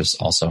multi-purpose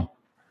also.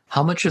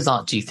 How much of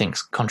that do you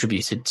think's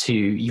contributed to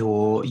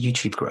your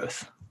YouTube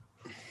growth?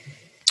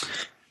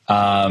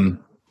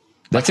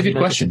 That's a good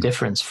question. The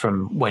difference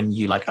from when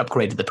you like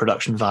upgraded the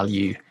production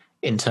value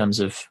in terms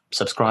of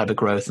subscriber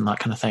growth and that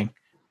kind of thing?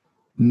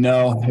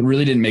 No, it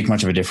really didn't make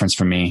much of a difference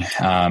for me.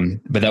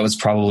 But that was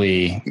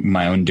probably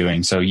my own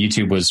doing. So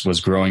YouTube was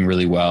growing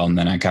really well. And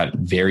then I got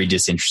very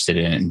disinterested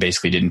in it and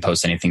basically didn't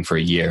post anything for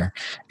a year.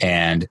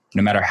 And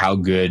no matter how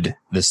good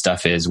the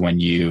stuff is, when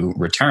you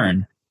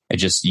return, it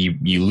just,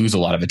 you lose a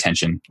lot of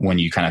attention when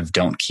you kind of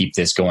don't keep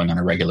this going on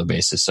a regular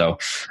basis. So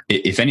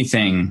if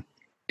anything,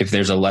 if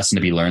there's a lesson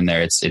to be learned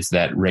there, it's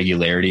that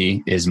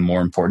regularity is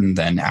more important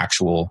than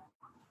actual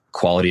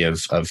quality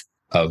of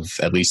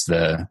at least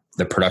the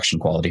production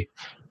quality.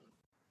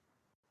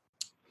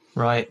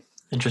 Right.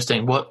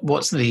 Interesting.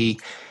 What's I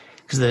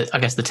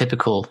guess the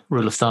typical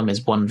rule of thumb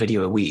is 1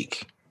 video a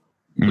week.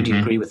 Would you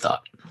agree with that?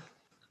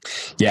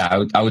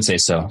 Yeah, I would say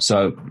so.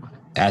 So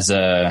as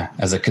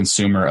a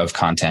consumer of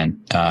content,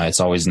 it's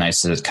always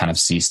nice to kind of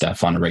see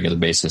stuff on a regular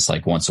basis,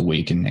 like once a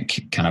week, and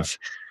it kind of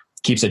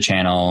keeps a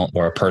channel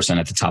or a person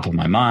at the top of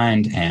my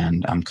mind,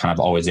 and I'm kind of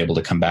always able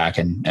to come back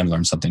and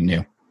learn something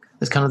new.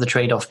 There's kind of the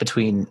trade-off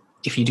between,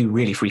 if you do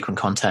really frequent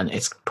content,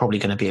 it's probably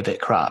going to be a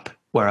bit crap.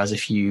 Whereas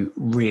if you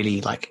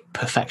really like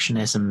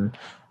perfectionism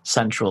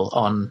central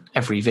on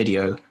every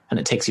video and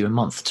it takes you a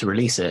month to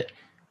release it,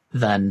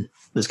 then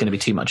there's going to be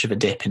too much of a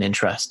dip in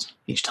interest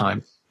each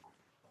time.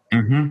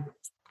 Mm-hmm.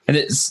 And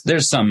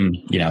there's some,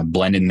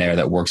 blend in there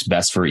that works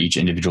best for each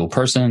individual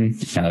person.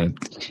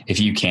 If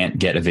you can't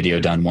get a video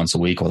done once a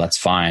week, well, that's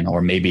fine.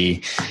 Or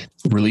maybe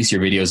release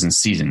your videos in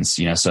seasons.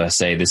 So I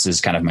say this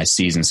is kind of my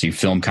season. So you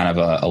film kind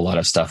of a lot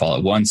of stuff all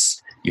at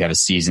once. You have a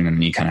season, and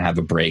then you kind of have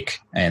a break,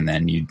 and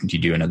then you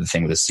do another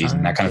thing with a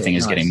season. That kind of thing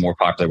is getting more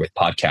popular with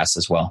podcasts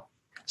as well.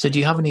 So do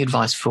you have any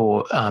advice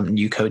for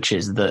new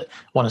coaches that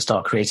want to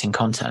start creating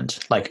content?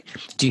 Like,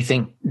 do you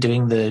think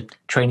doing the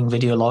training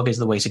video log is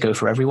the way to go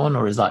for everyone?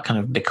 Or is that kind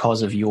of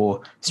because of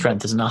your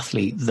strength as an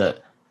athlete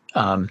that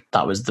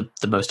that was the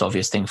most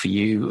obvious thing for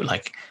you?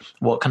 Like,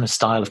 what kind of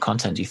style of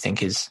content do you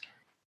think is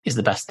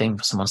the best thing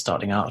for someone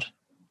starting out?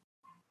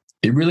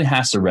 It really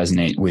has to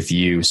resonate with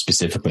you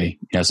specifically.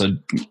 So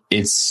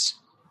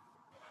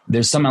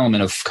there's some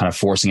element of kind of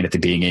forcing it at the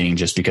beginning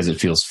just because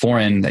it feels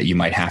foreign that you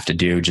might have to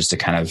do just to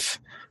kind of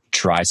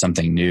try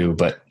something new.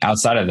 But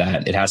outside of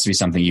that, it has to be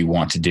something you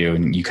want to do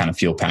and you kind of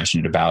feel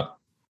passionate about.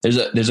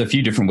 There's a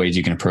few different ways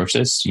you can approach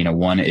this.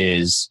 One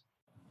is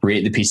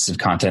create the pieces of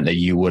content that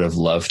you would have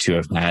loved to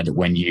have had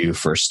when you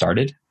first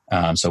started.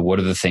 So what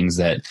are the things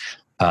that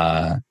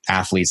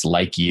athletes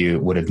like you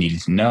would have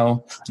needed to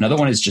know? Another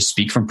one is just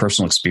speak from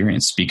personal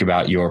experience. Speak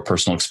about your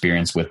personal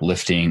experience with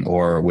lifting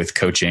or with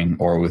coaching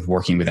or with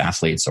working with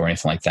athletes or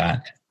anything like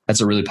that.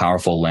 That's a really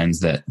powerful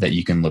lens that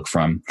you can look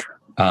from.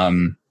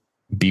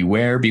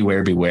 Beware the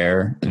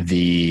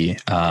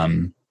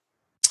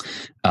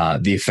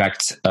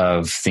effect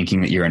of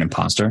thinking that you're an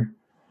imposter.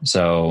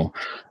 So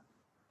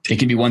it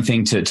can be one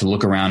thing to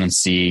look around and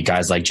see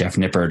guys like Jeff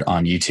Nippard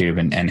on YouTube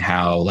and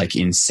how like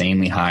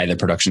insanely high the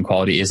production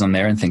quality is on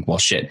there and think, well,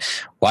 shit,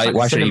 why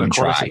should I even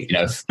try?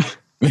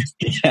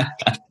 Yeah.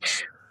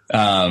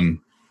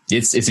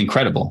 It's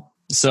incredible.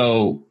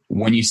 So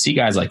when you see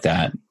guys like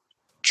that,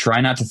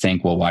 try not to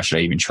think, well, why should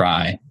I even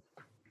try?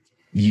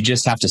 You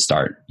just have to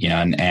start,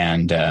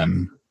 and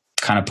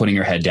kind of putting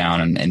your head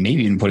down and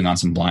maybe even putting on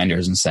some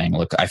blinders and saying,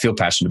 look, I feel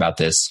passionate about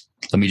this.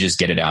 Let me just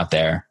get it out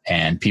there.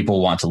 And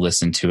people want to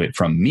listen to it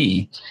from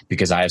me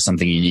because I have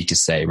something unique to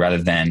say rather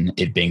than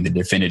it being the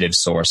definitive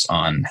source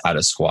on how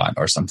to squat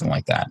or something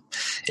like that.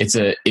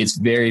 It's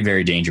very,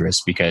 very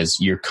dangerous because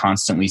you're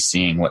constantly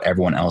seeing what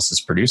everyone else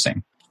is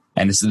producing.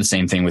 And this is the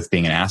same thing with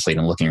being an athlete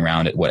and looking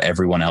around at what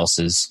everyone else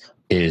is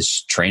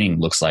his training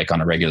looks like on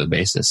a regular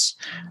basis.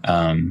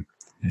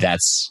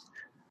 That's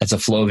a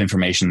flow of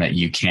information that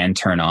you can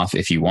turn off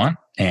if you want,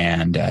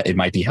 and it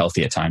might be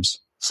healthy at times.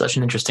 Such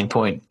an interesting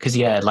point, because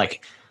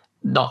like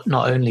not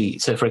only,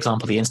 so for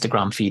example, the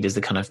Instagram feed is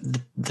the kind of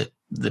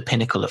the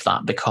pinnacle of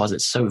that, because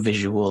it's so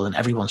visual and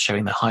everyone's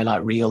showing their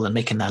highlight reel and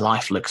making their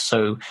life look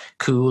so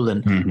cool,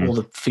 and all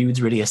the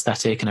food's really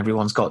aesthetic, and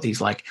everyone's got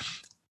these like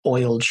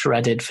oiled,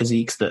 shredded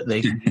physiques that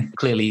they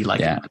clearly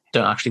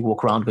don't actually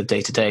walk around with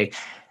day to day.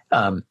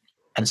 And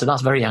so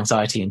that's very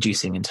anxiety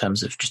inducing in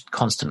terms of just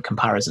constant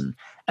comparison.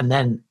 And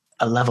then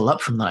a level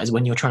up from that is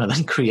when you're trying to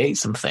then create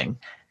something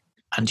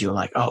and you're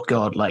like, oh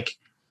God, like,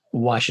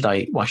 why should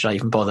I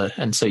even bother?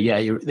 And so,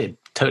 it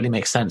totally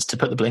makes sense to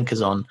put the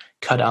blinkers on,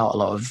 cut out a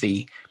lot of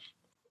the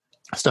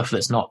stuff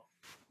that's not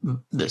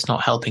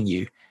helping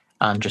you,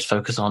 and just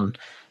focus on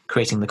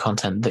creating the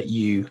content that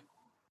you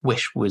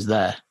wish was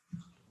there.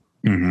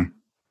 Mm-hmm.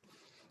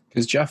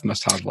 Because Jeff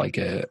must have like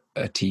a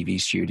TV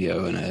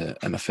studio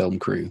and a film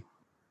crew.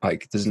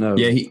 Like, there's no...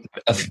 Yeah,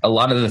 a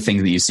lot of the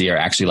things that you see are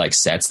actually like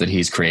sets that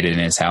he's created in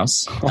his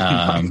house.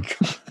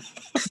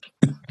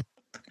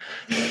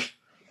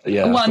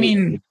 Yeah. Well, I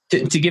mean, to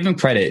give him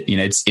credit,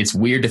 it's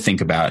weird to think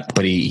about,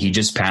 but he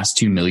just passed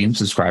 2 million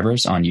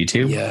subscribers on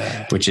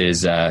YouTube, which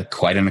is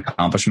quite an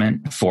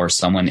accomplishment for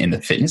someone in the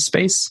fitness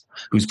space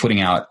who's putting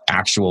out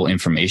actual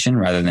information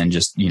rather than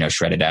just,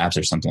 shredded abs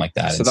or something like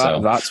that. So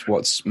that's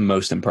what's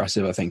most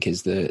impressive, I think,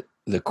 is the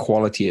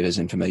quality of his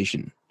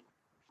information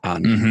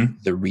and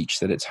the reach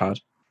that it's had.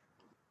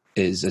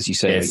 Is, as you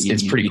say,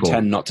 it's pretty cool. You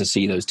tend not to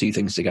see those two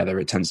things together.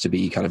 It tends to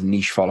be kind of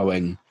niche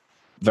following,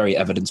 very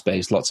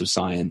evidence-based, lots of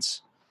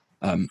science,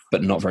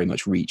 but not very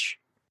much reach.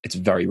 It's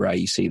very rare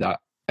you see that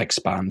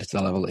expand to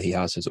the level that he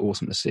has. It's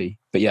awesome to see.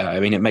 But yeah, I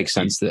mean, it makes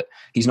sense that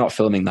he's not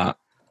filming that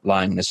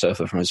lying on a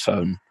sofa from his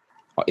phone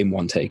in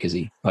one take, is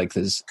he? Like,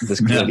 there's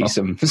clearly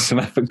some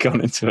effort gone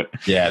into it.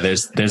 Yeah,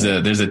 there's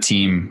a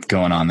team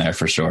going on there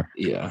for sure.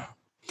 Yeah.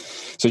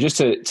 So just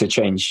to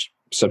change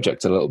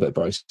subject a little bit,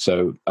 Bryce.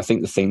 So I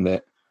think the thing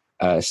that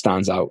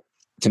stands out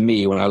to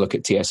me when I look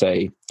at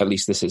TSA, at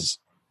least this is,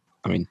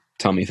 I mean,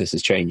 tell me if this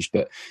has changed,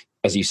 but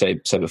as you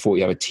said before,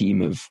 you have a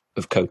team of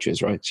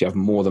coaches, right? So you have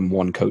more than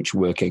one coach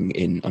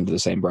working under the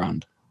same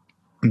brand.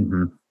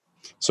 Mm-hmm.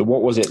 So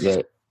what was it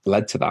that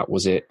led to that?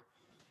 Was it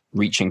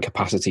reaching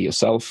capacity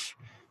yourself?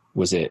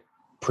 Was it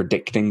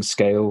predicting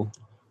scale?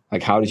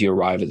 Like, how did you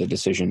arrive at the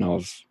decision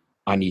of,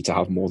 I need to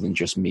have more than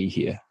just me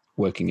here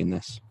working in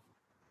this?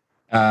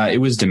 It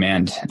was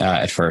demand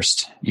at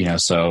first,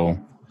 so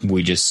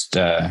we just,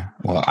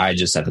 I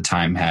just at the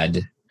time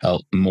had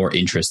more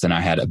interest than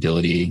I had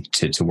ability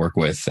to work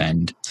with.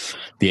 And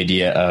the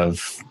idea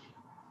of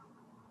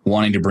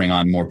wanting to bring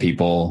on more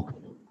people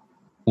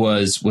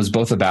was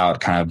both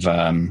about kind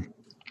of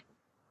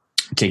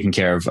taking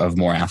care of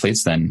more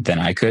athletes than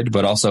I could,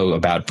 but also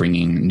about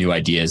bringing new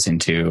ideas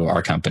into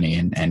our company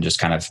and just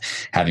kind of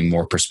having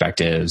more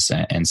perspectives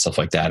and stuff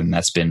like that. And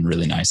that's been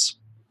really nice.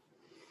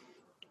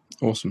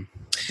 Awesome.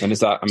 And is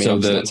that, I mean, so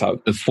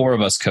the 4 of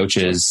us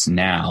coaches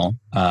now,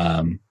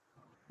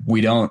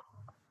 we don't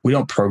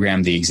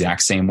program the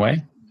exact same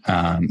way.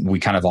 We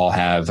kind of all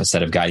have a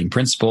set of guiding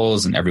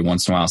principles, and every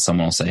once in a while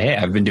someone will say, hey,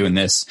 I've been doing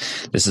this.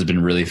 This has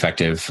been really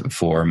effective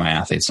for my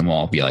athletes. And we'll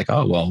all be like,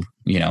 oh, well,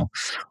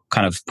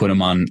 kind of put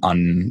them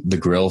on the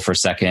grill for a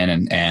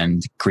second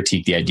and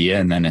critique the idea.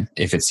 And then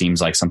if it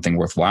seems like something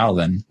worthwhile,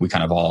 then we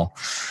kind of all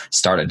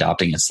start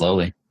adopting it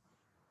slowly.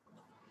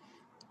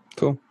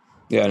 Cool.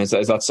 Yeah. And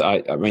that's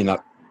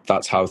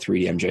how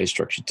 3DMJ is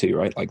structured too,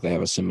 right? Like, they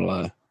have a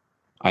similar,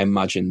 I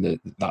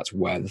imagine that's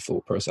where the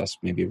thought process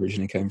maybe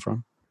originally came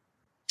from.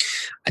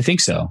 I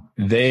think so.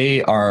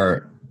 They're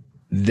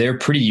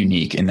pretty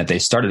unique in that they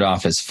started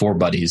off as 4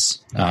 buddies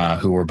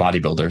who were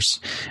bodybuilders,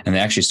 and they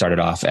actually started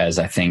off as,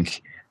 I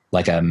think,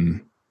 like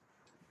an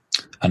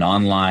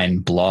online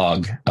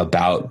blog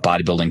about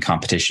bodybuilding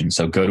competition.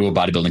 So go to a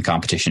bodybuilding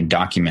competition,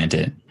 document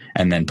it,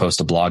 and then post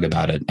a blog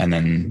about it, and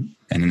then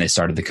they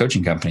started the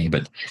coaching company.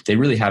 But they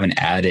really haven't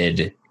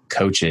added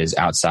coaches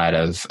outside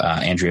of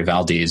Andrea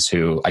Valdez,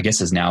 who I guess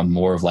is now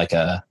more of like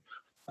a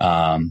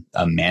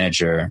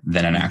manager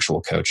than an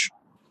actual coach.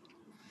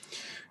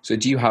 So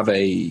do you have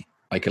a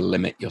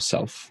limit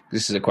yourself?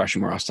 This is a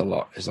question we're asked a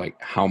lot, is like,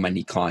 how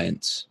many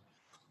clients?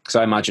 Because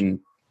I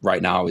imagine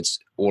right now it's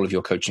all of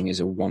your coaching is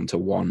a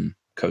one-to-one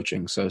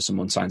coaching. So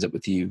someone signs up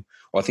with you,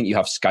 or I think you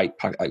have Skype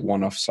like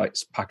one-off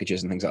sites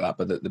packages and things like that.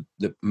 But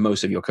the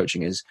most of your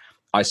coaching is,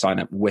 I sign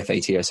up with a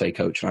TSA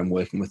coach and I'm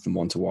working with them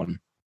one-to-one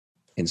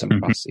in some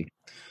capacity.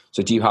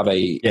 So do you have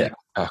a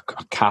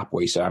cap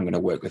where you say, I'm going to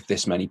work with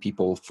this many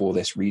people for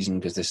this reason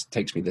because this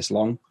takes me this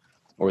long,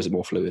 or is it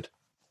more fluid?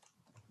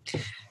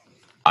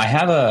 I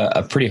have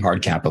a pretty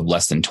hard cap of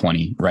less than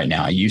 20 right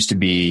now. I used to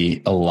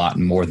be a lot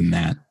more than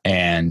that.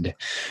 And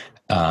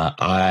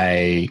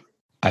I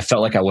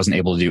felt like I wasn't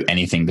able to do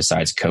anything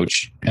besides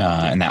coach.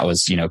 And that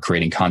was,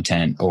 creating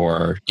content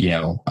or,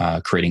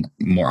 creating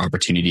more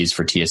opportunities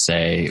for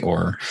TSA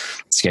or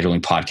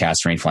scheduling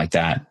podcasts or anything like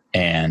that.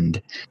 And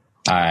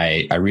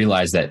I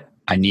realized that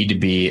I need to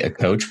be a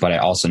coach, but I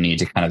also need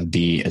to kind of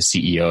be a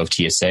CEO of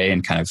TSA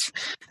and kind of,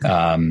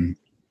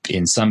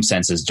 in some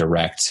senses,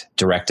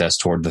 direct us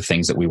toward the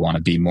things that we want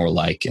to be more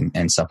like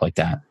and stuff like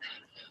that.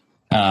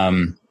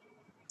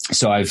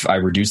 So I've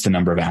reduced the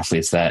number of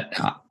athletes that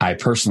I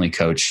personally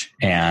coach,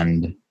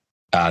 and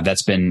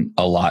that's been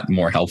a lot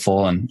more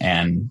helpful.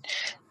 And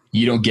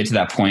you don't get to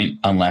that point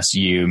unless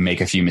you make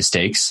a few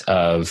mistakes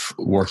of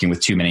working with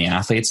too many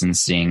athletes and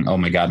seeing, oh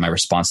my God, my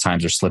response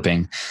times are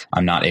slipping.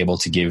 I'm not able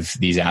to give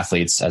these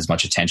athletes as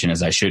much attention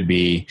as I should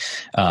be.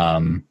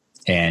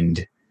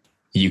 And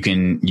you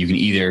can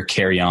either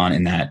carry on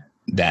in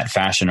that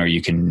fashion, or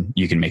you can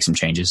make some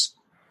changes.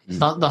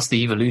 That's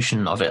the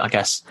evolution of it, I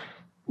guess.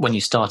 When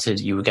you started,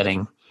 you were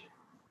getting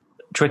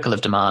trickle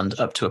of demand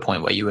up to a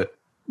point where you were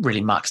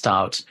really maxed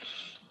out.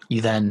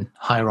 You then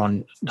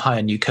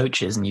hire new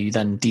coaches, and you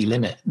then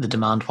delimit the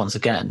demand once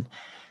again.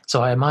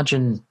 So I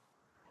imagine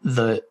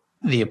the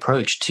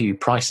approach to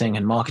pricing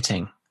and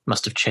marketing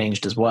must have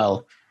changed as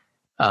well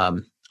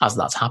as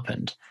that's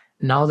happened.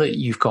 Now that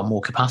you've got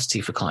more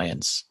capacity for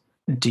clients,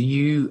 do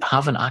you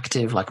have an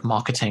active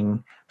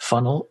marketing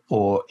funnel,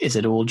 or is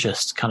it all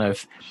just kind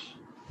of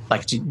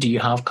do you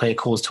have clear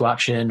calls to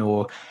action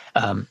or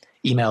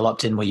email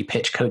opt-in where you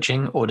pitch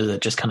coaching, or does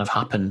it just kind of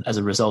happen as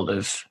a result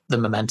of the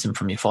momentum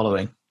from your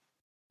following?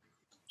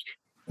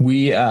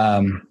 We,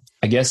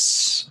 I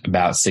guess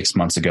about 6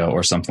 months ago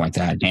or something like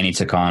that, Hanny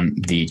took on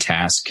the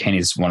task.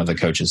 Hanny's one of the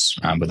coaches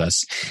with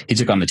us. He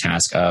took on the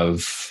task of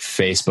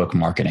Facebook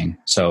marketing.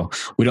 So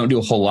we don't do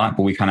a whole lot,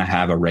 but we kind of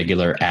have a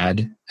regular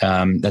ad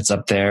that's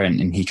up there,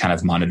 and he kind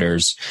of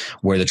monitors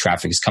where the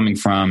traffic is coming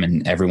from,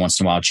 and every once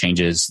in a while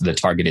changes the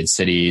targeted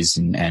cities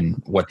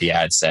and what the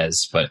ad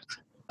says. But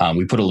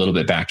we put a little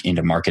bit back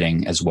into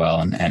marketing as well.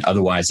 And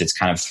otherwise, it's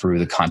kind of through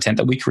the content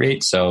that we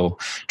create. So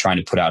trying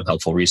to put out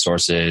helpful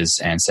resources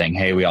and saying,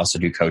 hey, we also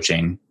do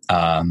coaching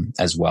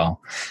as well.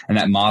 And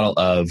that model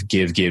of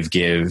give,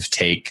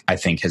 take, I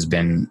think has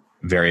been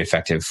very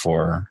effective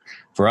for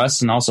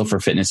us and also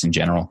for fitness in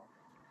general.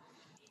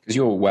 Because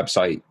your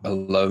website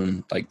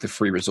alone, the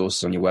free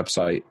resources on your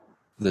website,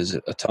 there's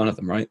a ton of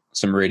them, right?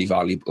 Some really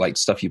valuable,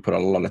 stuff you put a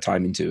lot of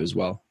time into as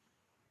well.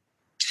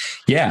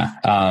 Yeah.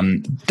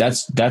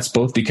 That's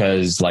both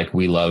because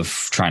we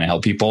love trying to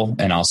help people,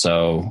 and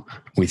also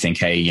we think,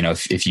 hey,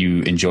 if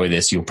you enjoy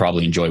this, you'll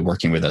probably enjoy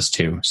working with us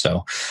too.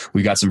 So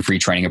we got some free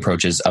training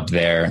approaches up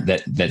there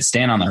that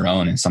stand on their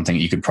own, and something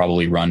that you could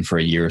probably run for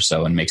a year or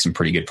so and make some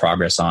pretty good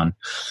progress on.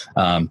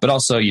 But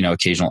also,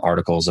 occasional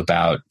articles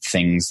about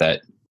things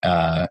that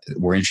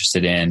we're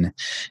interested in,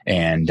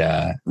 and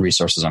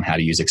resources on how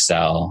to use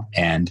Excel.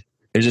 And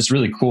there's this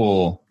really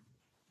cool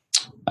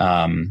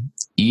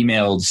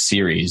emailed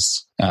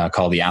series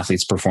called the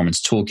Athletes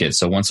Performance Toolkit.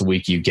 So once a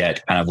week, you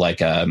get kind of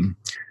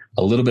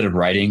a little bit of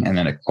writing and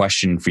then a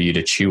question for you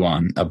to chew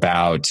on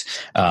about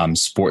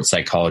sports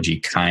psychology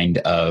kind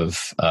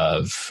of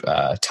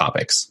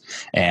topics.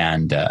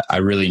 And I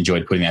really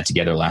enjoyed putting that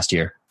together last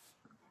year.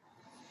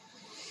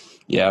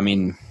 Yeah, I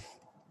mean,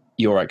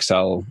 your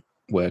Excel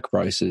work,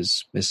 Bryce,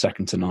 is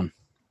second to none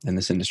in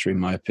this industry, in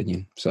my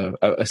opinion. So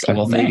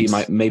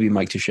maybe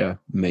Mike Teixeira,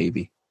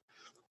 maybe.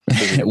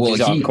 Well,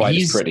 these aren't quite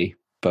as pretty,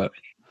 but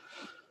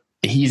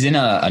he's in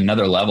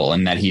another level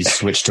in that he's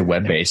switched to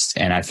web-based,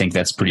 and I think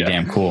that's pretty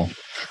damn cool.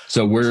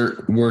 So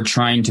we're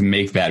trying to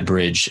make that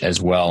bridge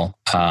as well,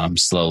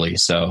 slowly.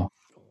 So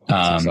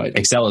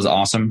Excel is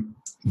awesome,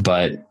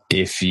 but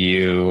if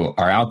you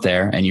are out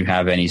there and you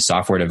have any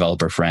software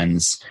developer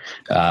friends,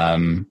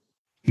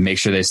 make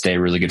sure they stay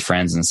really good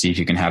friends and see if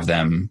you can have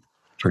them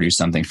produce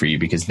something for you,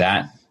 because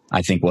that,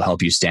 I think, will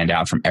help you stand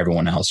out from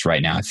everyone else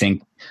right now. I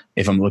think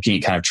if I'm looking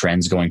at kind of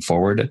trends going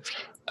forward,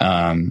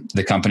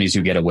 the companies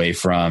who get away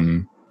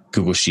from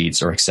Google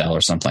Sheets or Excel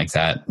or something like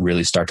that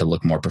really start to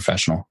look more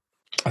professional.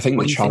 I think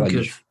the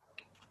challenge...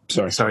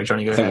 Sorry,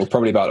 Johnny, go I think ahead. we're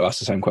probably about to ask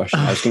the same question.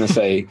 I was going to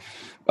say,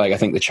 I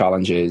think the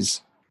challenge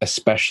is,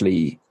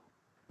 especially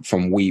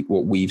from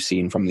what we've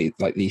seen from the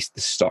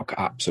stock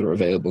apps that are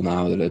available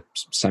now that are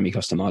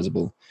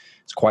semi-customizable,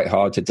 it's quite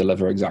hard to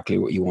deliver exactly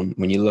what you want.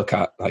 When you look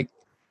at,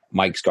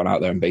 Mike's gone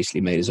out there and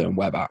basically made his own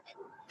web app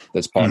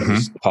that's part of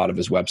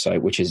his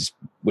website, which is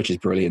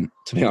brilliant,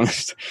 to be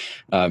honest.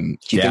 Do you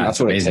think that's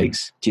what it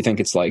takes? Do you think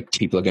it's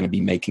people are going to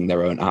be making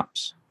their own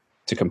apps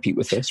to compete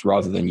with this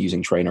rather than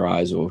using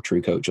TrainerEyes or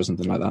TrueCoach or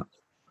something like that?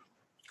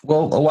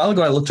 Well, a while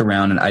ago I looked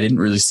around and I didn't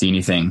really see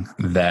anything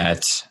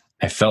that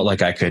I felt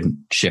like I could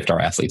shift our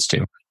athletes to.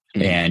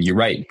 Mm-hmm. And you're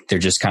right. They're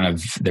just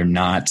they're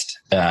not,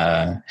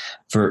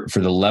 for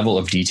the level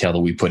of detail that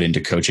we put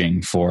into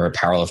coaching for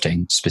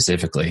powerlifting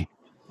specifically.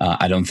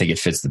 I don't think it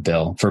fits the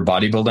bill. For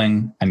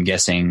bodybuilding, I'm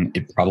guessing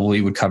it probably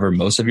would cover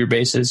most of your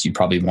bases. You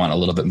probably want a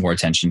little bit more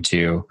attention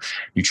to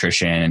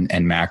nutrition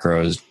and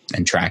macros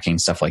and tracking,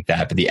 stuff like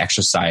that. But the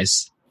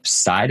exercise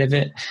side of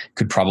it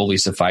could probably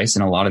suffice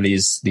in a lot of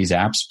these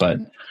apps. But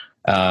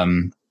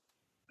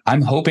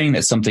I'm hoping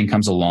that something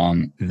comes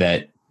along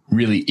that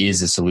really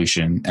is a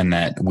solution and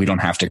that we don't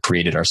have to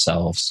create it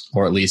ourselves,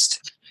 or at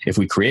least if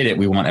we create it,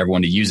 we want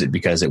everyone to use it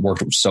because it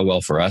worked so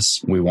well for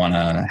us. We want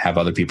to have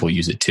other people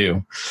use it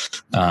too.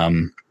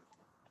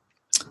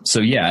 So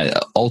yeah,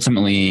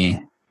 ultimately,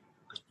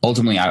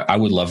 I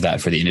would love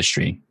that for the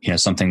industry.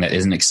 Something that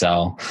isn't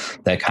Excel,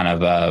 that kind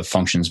of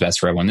functions best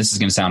for everyone. This is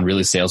going to sound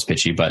really sales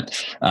pitchy, but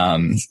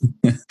I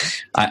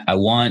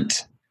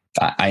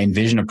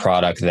envision a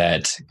product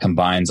that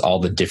combines all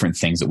the different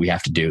things that we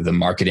have to do: the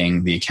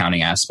marketing, the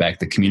accounting aspect,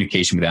 the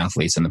communication with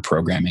athletes, and the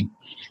programming.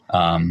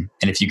 And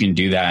if you can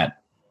do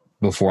that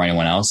before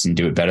anyone else and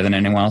do it better than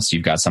anyone else,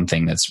 you've got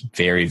something that's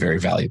very, very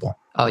valuable.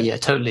 Oh yeah,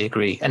 totally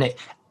agree. And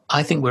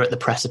I think we're at the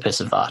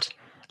precipice of that.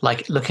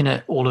 Like looking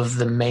at all of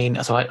the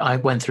main, so I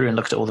went through and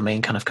looked at all the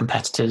main kind of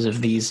competitors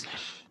of these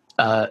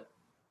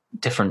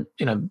different,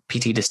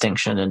 PT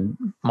Distinction and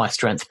My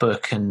Strength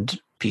Book and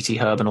PT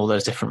Hub and all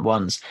those different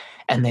ones.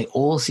 And they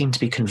all seem to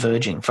be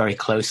converging very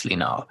closely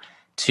now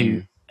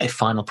to a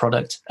final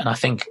product. And I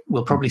think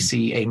we'll probably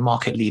see a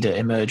market leader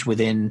emerge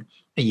within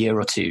a year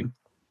or two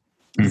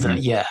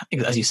that,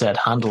 as you said,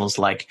 handles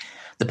like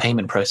the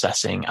payment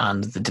processing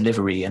and the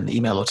delivery and the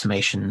email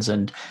automations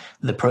and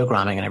the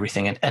programming and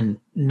everything. And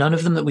none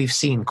of them that we've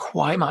seen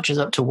quite matches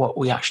up to what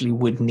we actually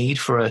would need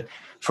for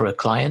a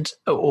client,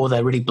 or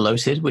they're really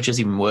bloated, which is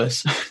even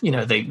worse.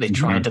 They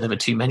try and deliver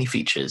too many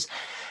features.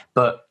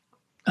 But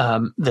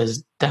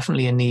there's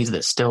definitely a need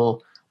that's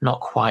still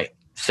not quite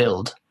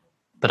filled,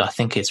 but I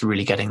think it's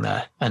really getting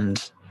there.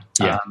 And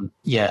I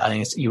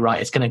think you're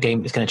right. It's going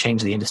to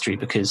change the industry,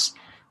 because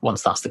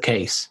once that's the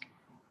case,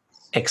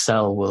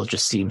 Excel will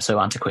just seem so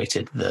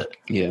antiquated that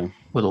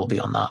we'll all be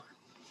on that.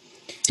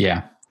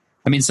 Yeah.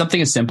 I mean,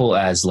 something as simple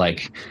as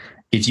like,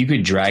 if you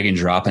could drag and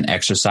drop an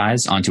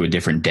exercise onto a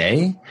different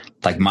day,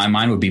 like my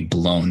mind would be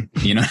blown.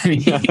 You know what I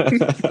mean?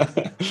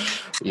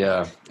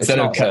 Yeah. Instead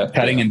of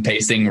cutting and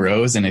pasting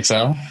rows in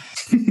Excel.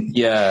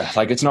 Yeah.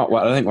 Like it's not,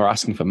 I don't think we're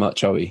asking for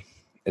much, are we?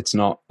 It's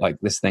not like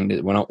this thing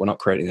that we're not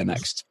creating the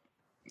next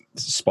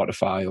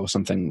Spotify or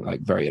something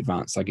like very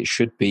advanced. Like it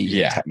should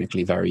be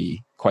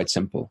technically quite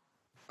simple.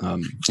 I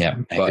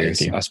agree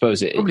with you. I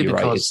suppose you're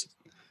right.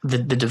 The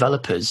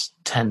developers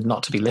tend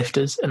not to be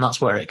lifters, and that's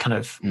where it kind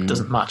of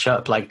doesn't match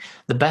up. Like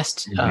the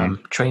best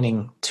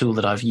training tool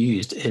that I've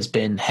used has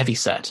been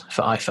Heavyset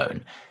for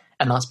iPhone,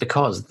 and that's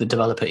because the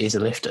developer is a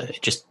lifter.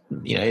 It just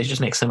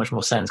makes so much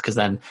more sense, because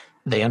then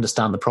they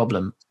understand the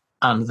problem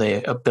and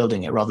they are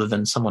building it, rather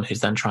than someone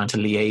who's then trying to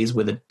liaise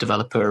with a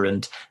developer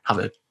and have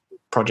a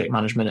project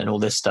management and all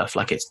this stuff.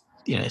 Like it's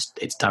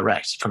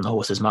direct from the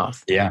horse's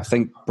mouth. Yeah, I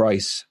think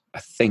Bryce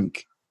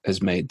has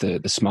made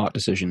the smart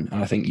decision,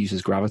 and I think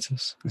uses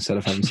Gravitas instead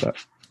of Heavyset.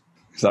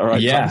 Is that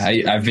right? Yeah,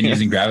 I've been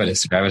using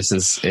Gravitas.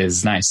 Gravitas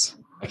is nice.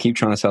 I keep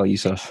trying to tell you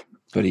stuff,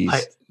 but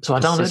I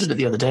downloaded it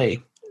the as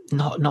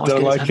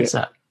good as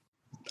Heavyset.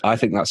 I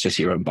think that's just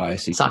your own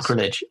bias.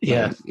 Sacrilege.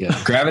 Yeah.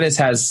 Gravitas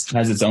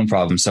has its own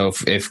problem. So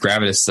if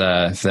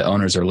Gravitas, if the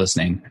owners are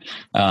listening,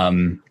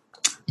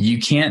 you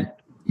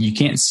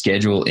can't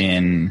schedule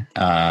in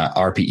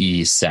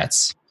RPE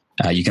sets.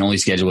 You can only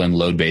schedule in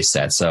load-based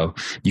sets. So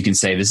you can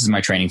say, this is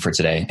my training for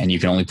today, and you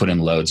can only put in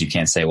loads. You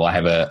can't say, well, I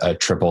have a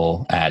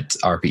triple at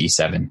RPE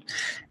 7.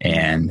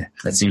 And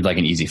that seems like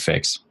an easy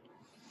fix.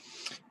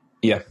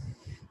 Yeah.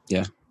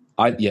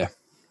 I mean,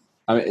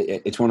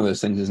 it's one of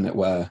those things, isn't it,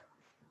 where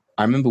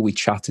I remember we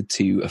chatted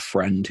to a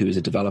friend who is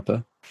a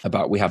developer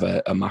about, we have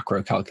a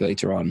macro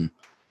calculator on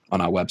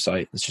our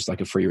website. It's just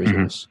like a free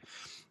resource.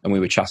 And we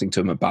were chatting to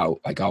him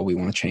about like, we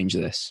want to change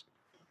this.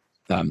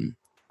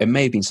 It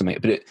may have been something,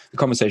 but the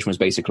conversation was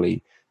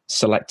basically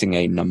selecting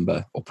a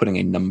number or putting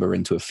a number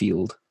into a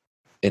field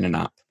in an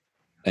app.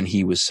 And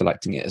he was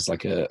selecting it as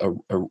like a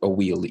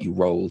wheel that you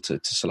roll to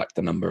select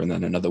the number, and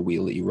then another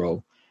wheel that you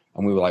roll.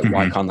 And we were like,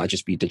 why can't that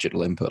just be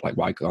digital input? Like,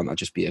 why can't that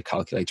just be a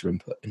calculator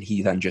input? And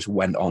he then just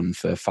went on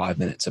for 5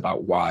 minutes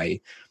about why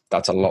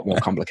that's a lot more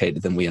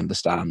complicated than we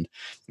understand.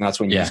 And that's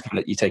when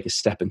you take a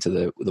step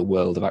into the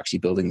world of actually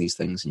building these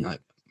things, and you're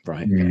like,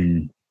 right,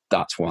 okay.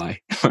 That's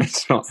why.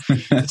 It's not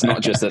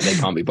just that they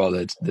can't be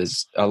bothered.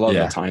 There's a lot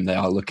of the time they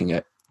are looking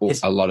at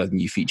a lot of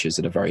new features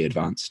that are very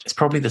advanced. It's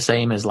probably the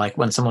same as like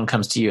when someone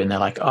comes to you and they're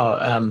like,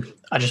 I want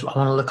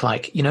to look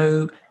like,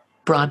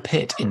 Brad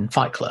Pitt in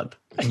Fight Club.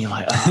 And you're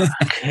like,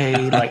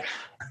 okay. Like,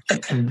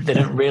 and they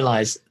don't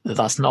realize that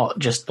that's not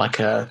just like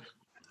a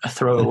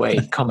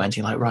throwaway comment.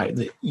 You're like, right,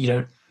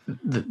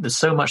 there's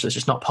so much that's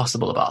just not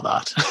possible about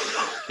that.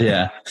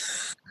 Yeah.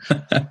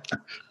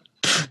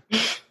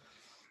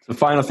 The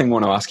final thing I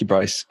want to ask you,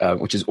 Bryce,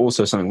 which is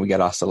also something we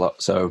get asked a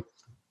lot. So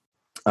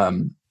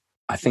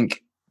I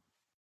think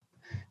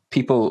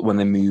people, when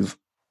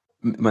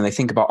they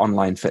think about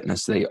online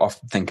fitness, they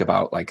often think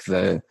about like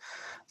the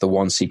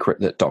one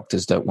secret that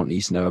doctors don't want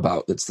you to know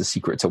about. That's the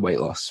secret to weight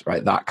loss,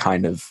 right? That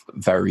kind of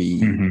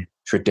very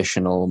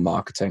traditional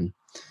marketing,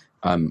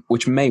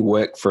 which may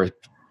work for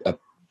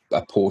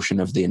a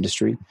portion of the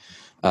industry.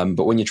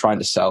 But when you're trying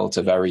to sell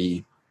to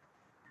very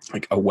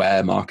like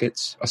aware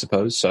markets, I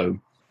suppose, so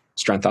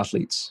strength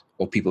athletes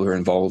or people who are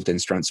involved in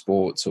strength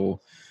sports or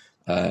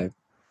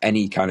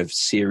any kind of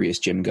serious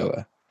gym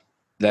goer,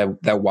 they're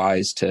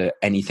wise to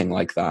anything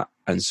like that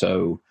And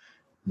so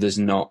there's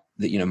not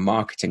that,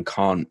 marketing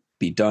can't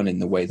be done in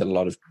the way that a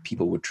lot of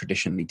people would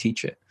traditionally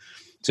teach it.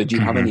 So do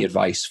you have any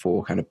advice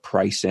for kind of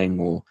pricing,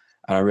 or,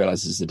 and I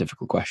realize this is a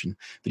difficult question,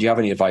 but do you have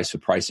any advice for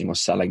pricing or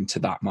selling to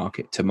that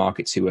market, to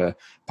markets who are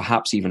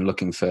perhaps even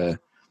looking for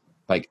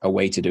like a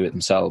way to do it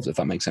themselves, if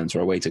that makes sense,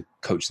 or a way to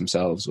coach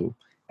themselves, or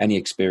any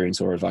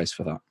experience or advice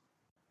for that?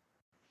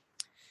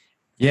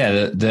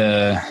 Yeah,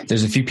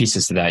 there's a few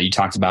pieces to that. You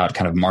talked about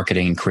kind of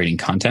marketing and creating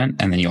content,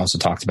 and then you also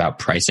talked about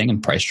pricing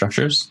and price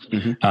structures.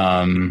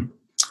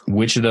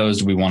 Which of those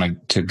do we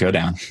want to go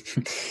down?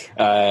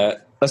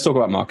 Let's talk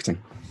about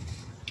marketing.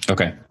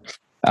 Okay.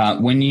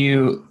 When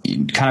you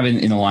kind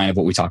of in the line of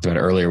what we talked about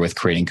earlier with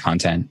creating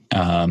content,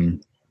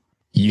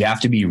 you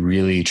have to be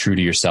really true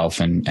to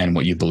yourself and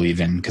what you believe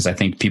in. Because I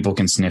think people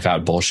can sniff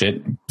out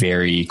bullshit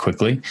very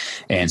quickly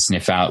and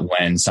sniff out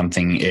when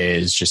something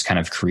is just kind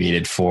of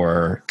created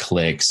for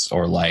clicks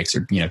or likes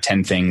or,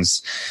 10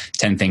 things,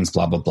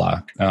 blah, blah,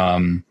 blah.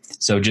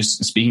 So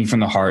just speaking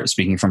from the heart,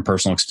 speaking from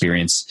personal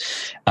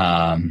experience,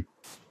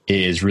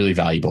 is really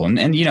valuable. And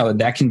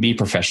that can be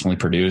professionally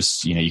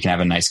produced. You can have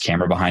a nice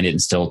camera behind it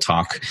and still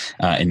talk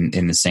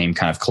in the same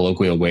kind of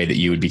colloquial way that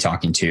you would be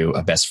talking to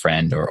a best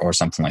friend or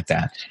something like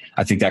that.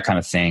 I think that kind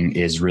of thing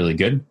is really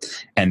good.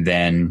 And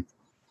then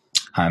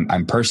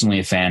I'm personally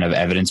a fan of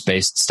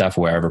evidence-based stuff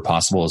wherever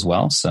possible as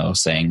well. So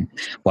saying,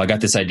 well, I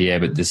got this idea,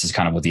 but this is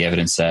kind of what the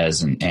evidence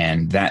says.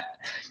 And that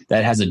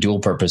has a dual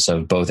purpose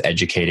of both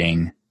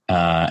educating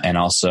and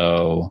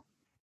also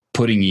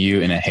putting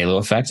you in a halo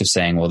effect of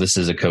saying, well, this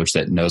is a coach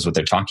that knows what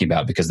they're talking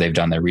about because they've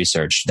done their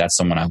research. That's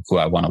someone who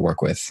I want to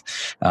work with.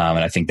 And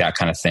I think that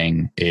kind of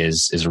thing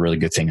is a really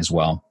good thing as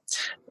well.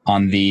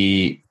 On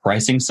the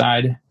pricing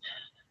side,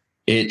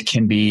 it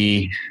can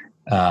be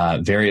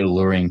very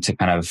alluring to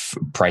kind of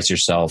price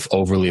yourself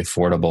overly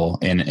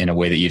affordable in a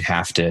way that you'd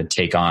have to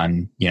take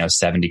on,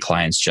 70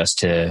 clients just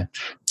to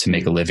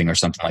make a living or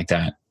something like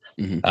that.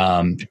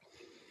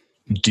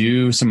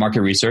 Do some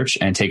market research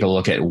and take a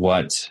look at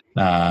what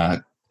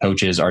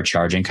coaches are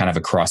charging kind of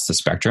across the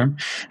spectrum,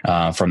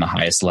 from the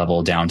highest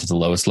level down to the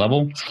lowest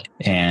level,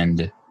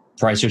 and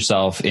price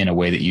yourself in a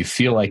way that you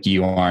feel like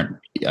you aren't,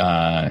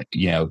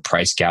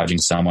 price gouging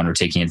someone or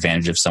taking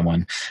advantage of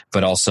someone,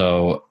 but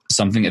also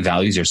something that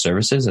values your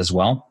services as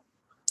well.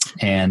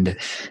 And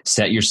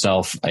set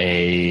yourself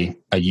a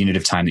unit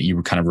of time that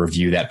you kind of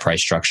review that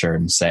price structure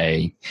and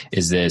say,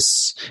 is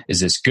this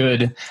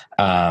good?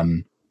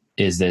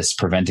 Is this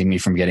preventing me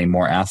from getting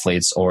more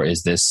athletes, or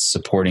is this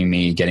supporting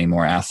me getting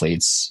more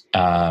athletes?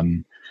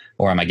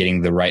 Or am I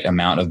getting the right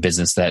amount of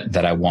business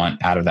that I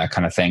want out of that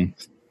kind of thing?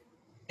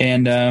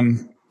 And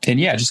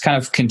yeah, just kind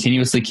of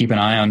continuously keep an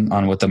eye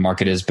on what the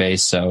market is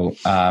based. So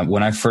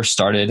when I first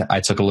started, I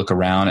took a look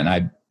around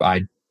and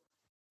I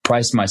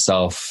priced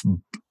myself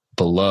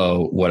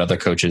below what other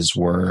coaches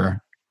were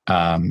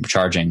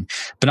charging,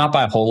 but not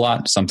by a whole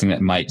lot. Something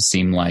that might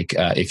seem like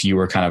if you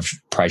were kind of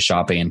price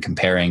shopping and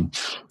comparing,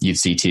 you'd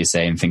see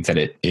TSA and think that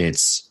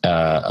it's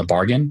a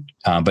bargain,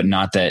 but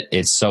not that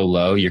it's so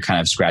low. You're kind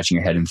of scratching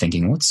your head and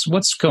thinking,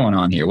 what's going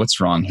on here? What's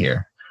wrong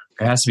here?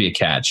 There has to be a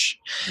catch.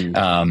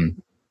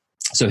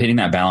 So hitting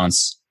that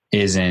balance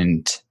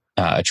isn't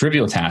a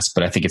trivial task,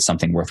 but I think it's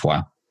something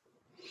worthwhile.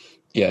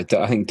 Yeah,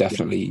 I think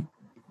definitely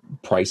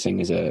pricing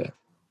is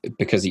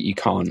because you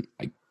can't,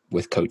 like,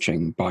 with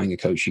coaching, buying a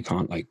coach, you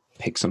can't like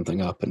pick something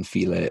up and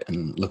feel it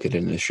and look at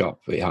it in a shop.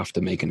 You have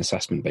to make an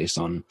assessment based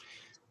on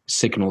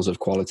signals of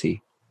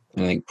quality.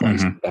 And I think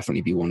price can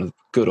definitely be one of,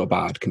 good or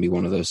bad, can be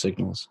one of those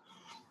signals.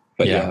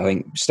 But yeah, I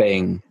think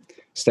staying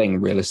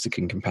realistic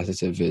and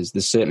competitive there's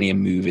certainly a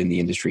move in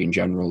the industry in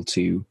general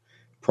to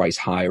price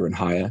higher and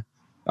higher.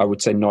 I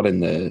would say not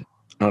in the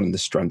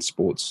strength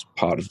sports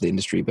part of the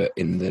industry, but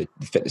in the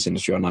fitness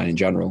industry online in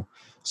general.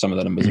 Some of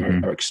the numbers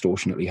are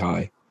extortionately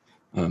high.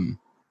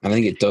 I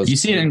think it does. You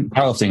see it in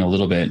powerlifting a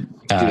little bit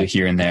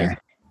here and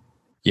there.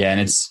 Yeah.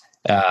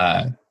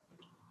 And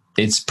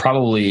it's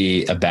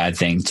probably a bad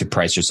thing to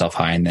price yourself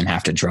high and then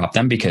have to drop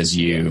them because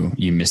you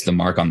miss the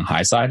mark on the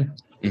high side.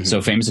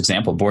 So famous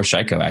example, Boris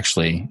Shaiko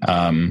actually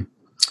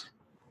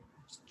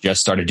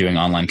just started doing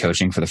online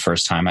coaching for the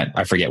first time.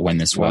 I forget when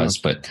this was,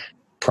 but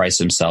priced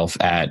himself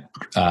at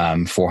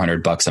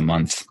 $400 a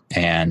month.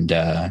 And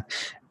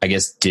I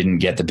guess didn't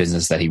get the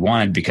business that he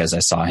wanted because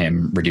I saw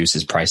him reduce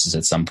his prices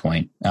at some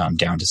point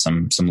down to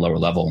some lower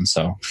level. And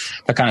so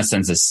that kind of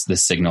sends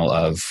this signal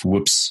of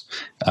whoops.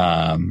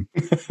 Yeah,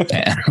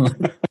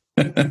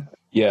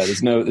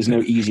 there's no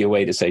easier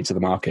way to say to the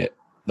market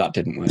that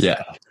didn't work.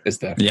 Yeah. Is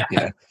there?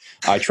 Yeah.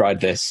 I tried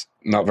this.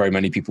 Not very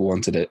many people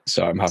wanted it.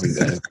 So I'm having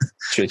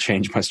to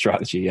change my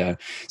strategy. Yeah.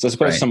 So I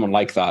suppose someone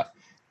like that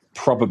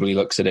probably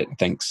looks at it and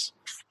thinks,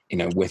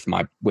 with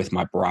my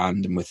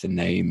brand and with the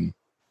name,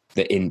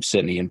 that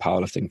certainly in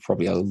powerlifting,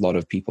 probably a lot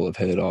of people have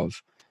heard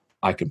of,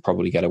 I could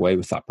probably get away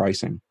with that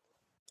pricing.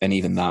 And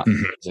even that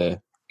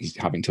is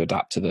having to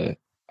adapt to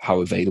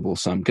how available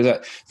some,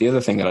 because the other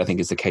thing that I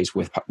think is the case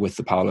with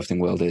the powerlifting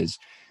world is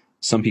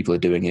some people are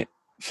doing it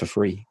for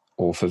free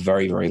or for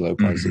very, very low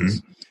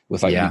prices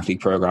with like weekly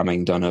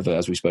programming done over,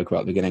 as we spoke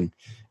about at the beginning.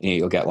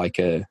 You'll get like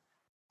a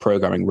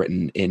programming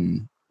written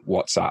in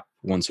WhatsApp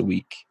once a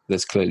week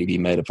that's clearly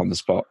been made up on the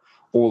spot,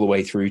 all the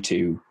way through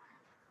to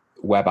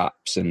web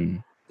apps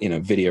and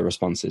video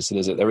responses.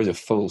 So there is a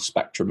full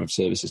spectrum of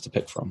services to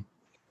pick from.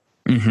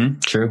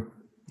 True.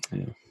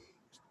 Yeah.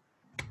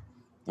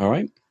 All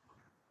right.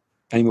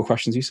 Any more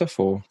questions, Yusuf?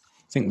 Or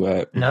I think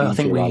we're I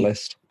think our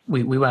list.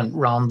 We went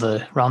round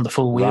the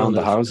full wheel round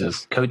the of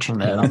houses coaching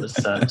there. That was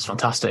it's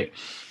fantastic.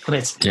 But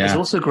it's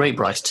also great,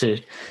 Bryce,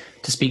 to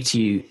speak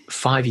to you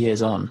 5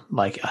 years on.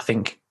 Like, I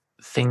think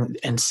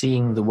and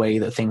seeing the way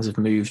that things have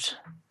moved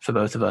for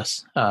both of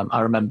us.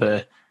 I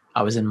remember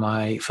I was in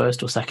my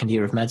first or second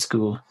year of med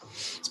school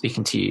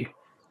speaking to you,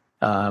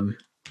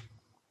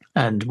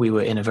 and we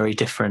were in a very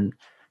different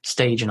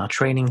stage in our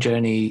training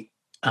journey.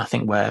 I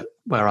think where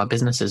our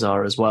businesses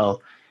are as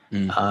well,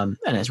 and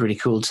it's really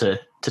cool to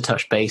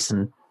touch base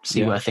and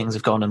see where things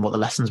have gone and what the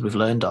lessons we've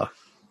learned are.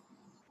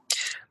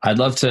 I'd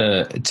love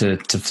to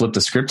flip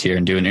the script here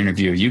and do an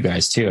interview of you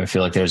guys too. I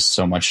feel like there's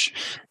so much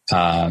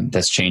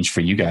that's changed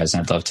for you guys,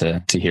 and I'd love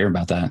to hear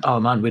about that. Oh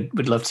man,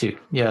 we'd love to.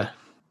 Yeah.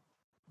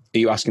 Are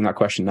you asking that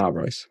question now,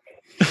 Bryce?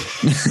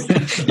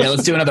 Yeah,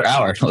 let's do another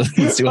hour.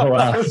 Let's do a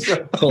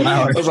whole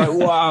hour. I was like,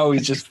 wow,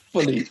 he's just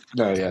fully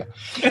no.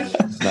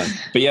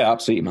 But yeah,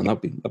 absolutely, man.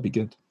 That'd be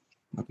good.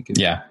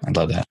 Yeah, I'd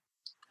love that.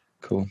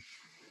 Cool.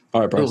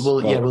 All right, Bryce.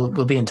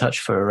 We'll be in touch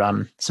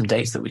for some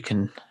dates that we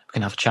can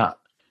have a chat.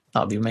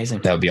 That would be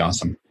amazing. That would be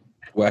awesome.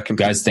 Where can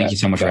guys? Thank you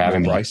so much for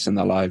having me. Bryce in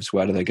their lives.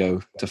 Where do they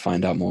go to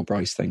find out more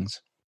Bryce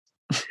things?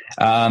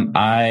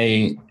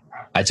 I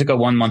took a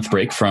 1 month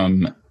break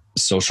from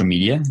social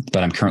media,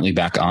 but I'm currently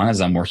back on as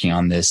I'm working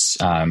on this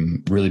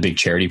really big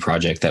charity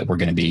project that we're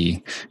going to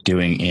be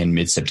doing in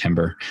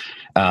mid-September.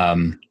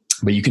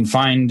 But you can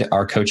find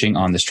our coaching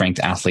on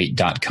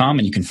thestrengthathlete.com,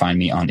 and you can find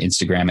me on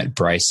Instagram at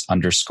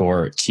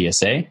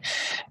Bryce_TSA,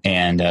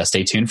 and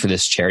stay tuned for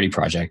this charity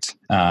project.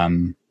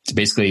 So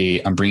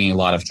basically, I'm bringing a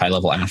lot of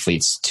high-level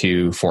athletes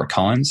to Fort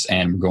Collins,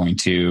 and we're going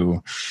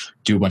to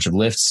do a bunch of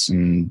lifts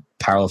and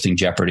powerlifting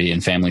Jeopardy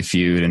and Family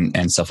Feud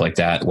and stuff like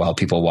that while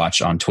people watch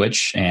on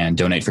Twitch and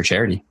donate for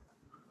charity.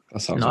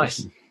 That sounds nice.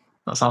 Awesome.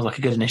 That sounds like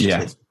a good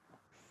initiative. Yeah.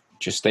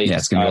 Just stay. Yeah,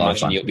 it's going to be a lot of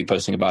fun. You'll be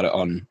posting about it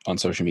on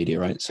social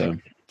media, right? So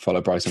follow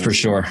Bryce on for Instagram.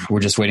 Sure.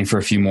 We're just waiting for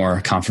a few more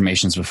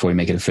confirmations before we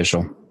make it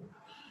official.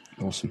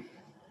 Awesome.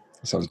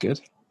 That sounds good.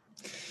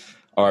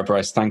 All right,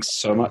 Bryce, thanks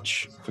so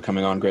much for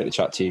coming on. Great to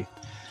chat to you.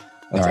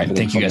 All right.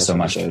 Thank you guys so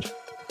much.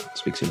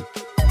 Speak soon.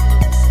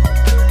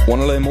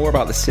 Want to learn more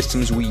about the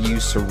systems we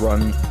use to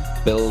run,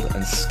 build,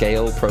 and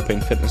scale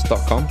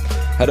propanefitness.com?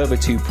 Head over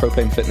to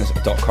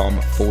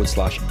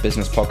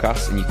propanefitness.com/business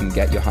podcast, and you can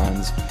get your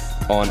hands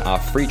on our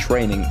free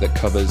training that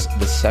covers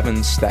the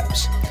 7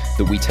 steps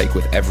that we take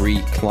with every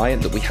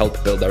client that we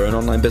help build their own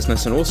online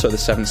business, and also the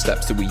 7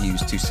 steps that we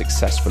use to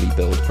successfully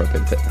build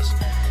Propane Fitness.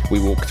 We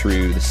walk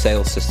through the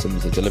sales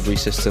systems, the delivery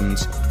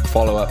systems,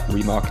 follow-up,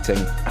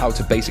 remarketing, how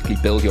to basically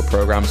build your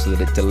program so that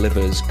it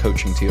delivers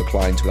coaching to your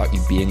clients without you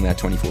being there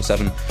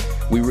 24/7.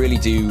 We really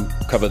do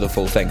cover the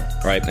full thing,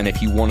 right? And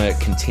if you want to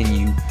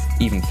continue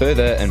even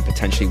further and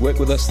potentially work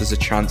with us, there's a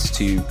chance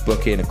to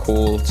book in a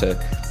call to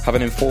have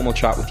an informal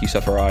chat with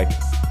Yusuf or I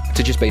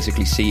to just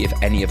basically see if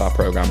any of our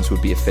programs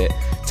would be a fit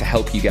to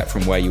help you get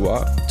from where you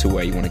are to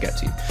where you want to get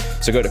to.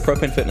 So go to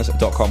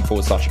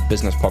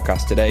propanefitness.com/business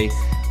podcast today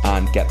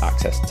and get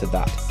access to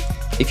that.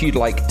 If you'd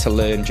like to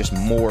learn just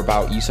more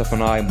about Yusuf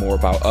and I, more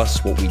about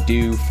us, what we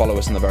do, follow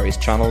us on the various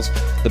channels,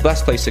 the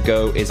best place to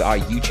go is our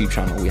YouTube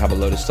channel. We have a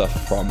load of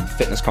stuff from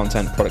fitness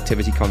content,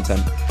 productivity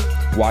content,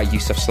 why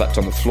Yusuf slept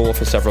on the floor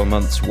for several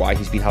months, why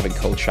he's been having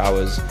cold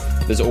showers.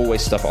 There's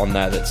always stuff on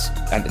there that's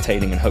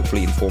entertaining and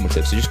hopefully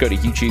informative. So just go to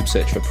YouTube,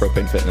 search for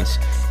Propane Fitness,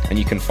 and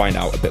you can find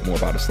out a bit more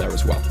about us there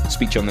as well.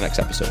 Speak to you on the next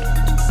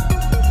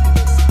episode.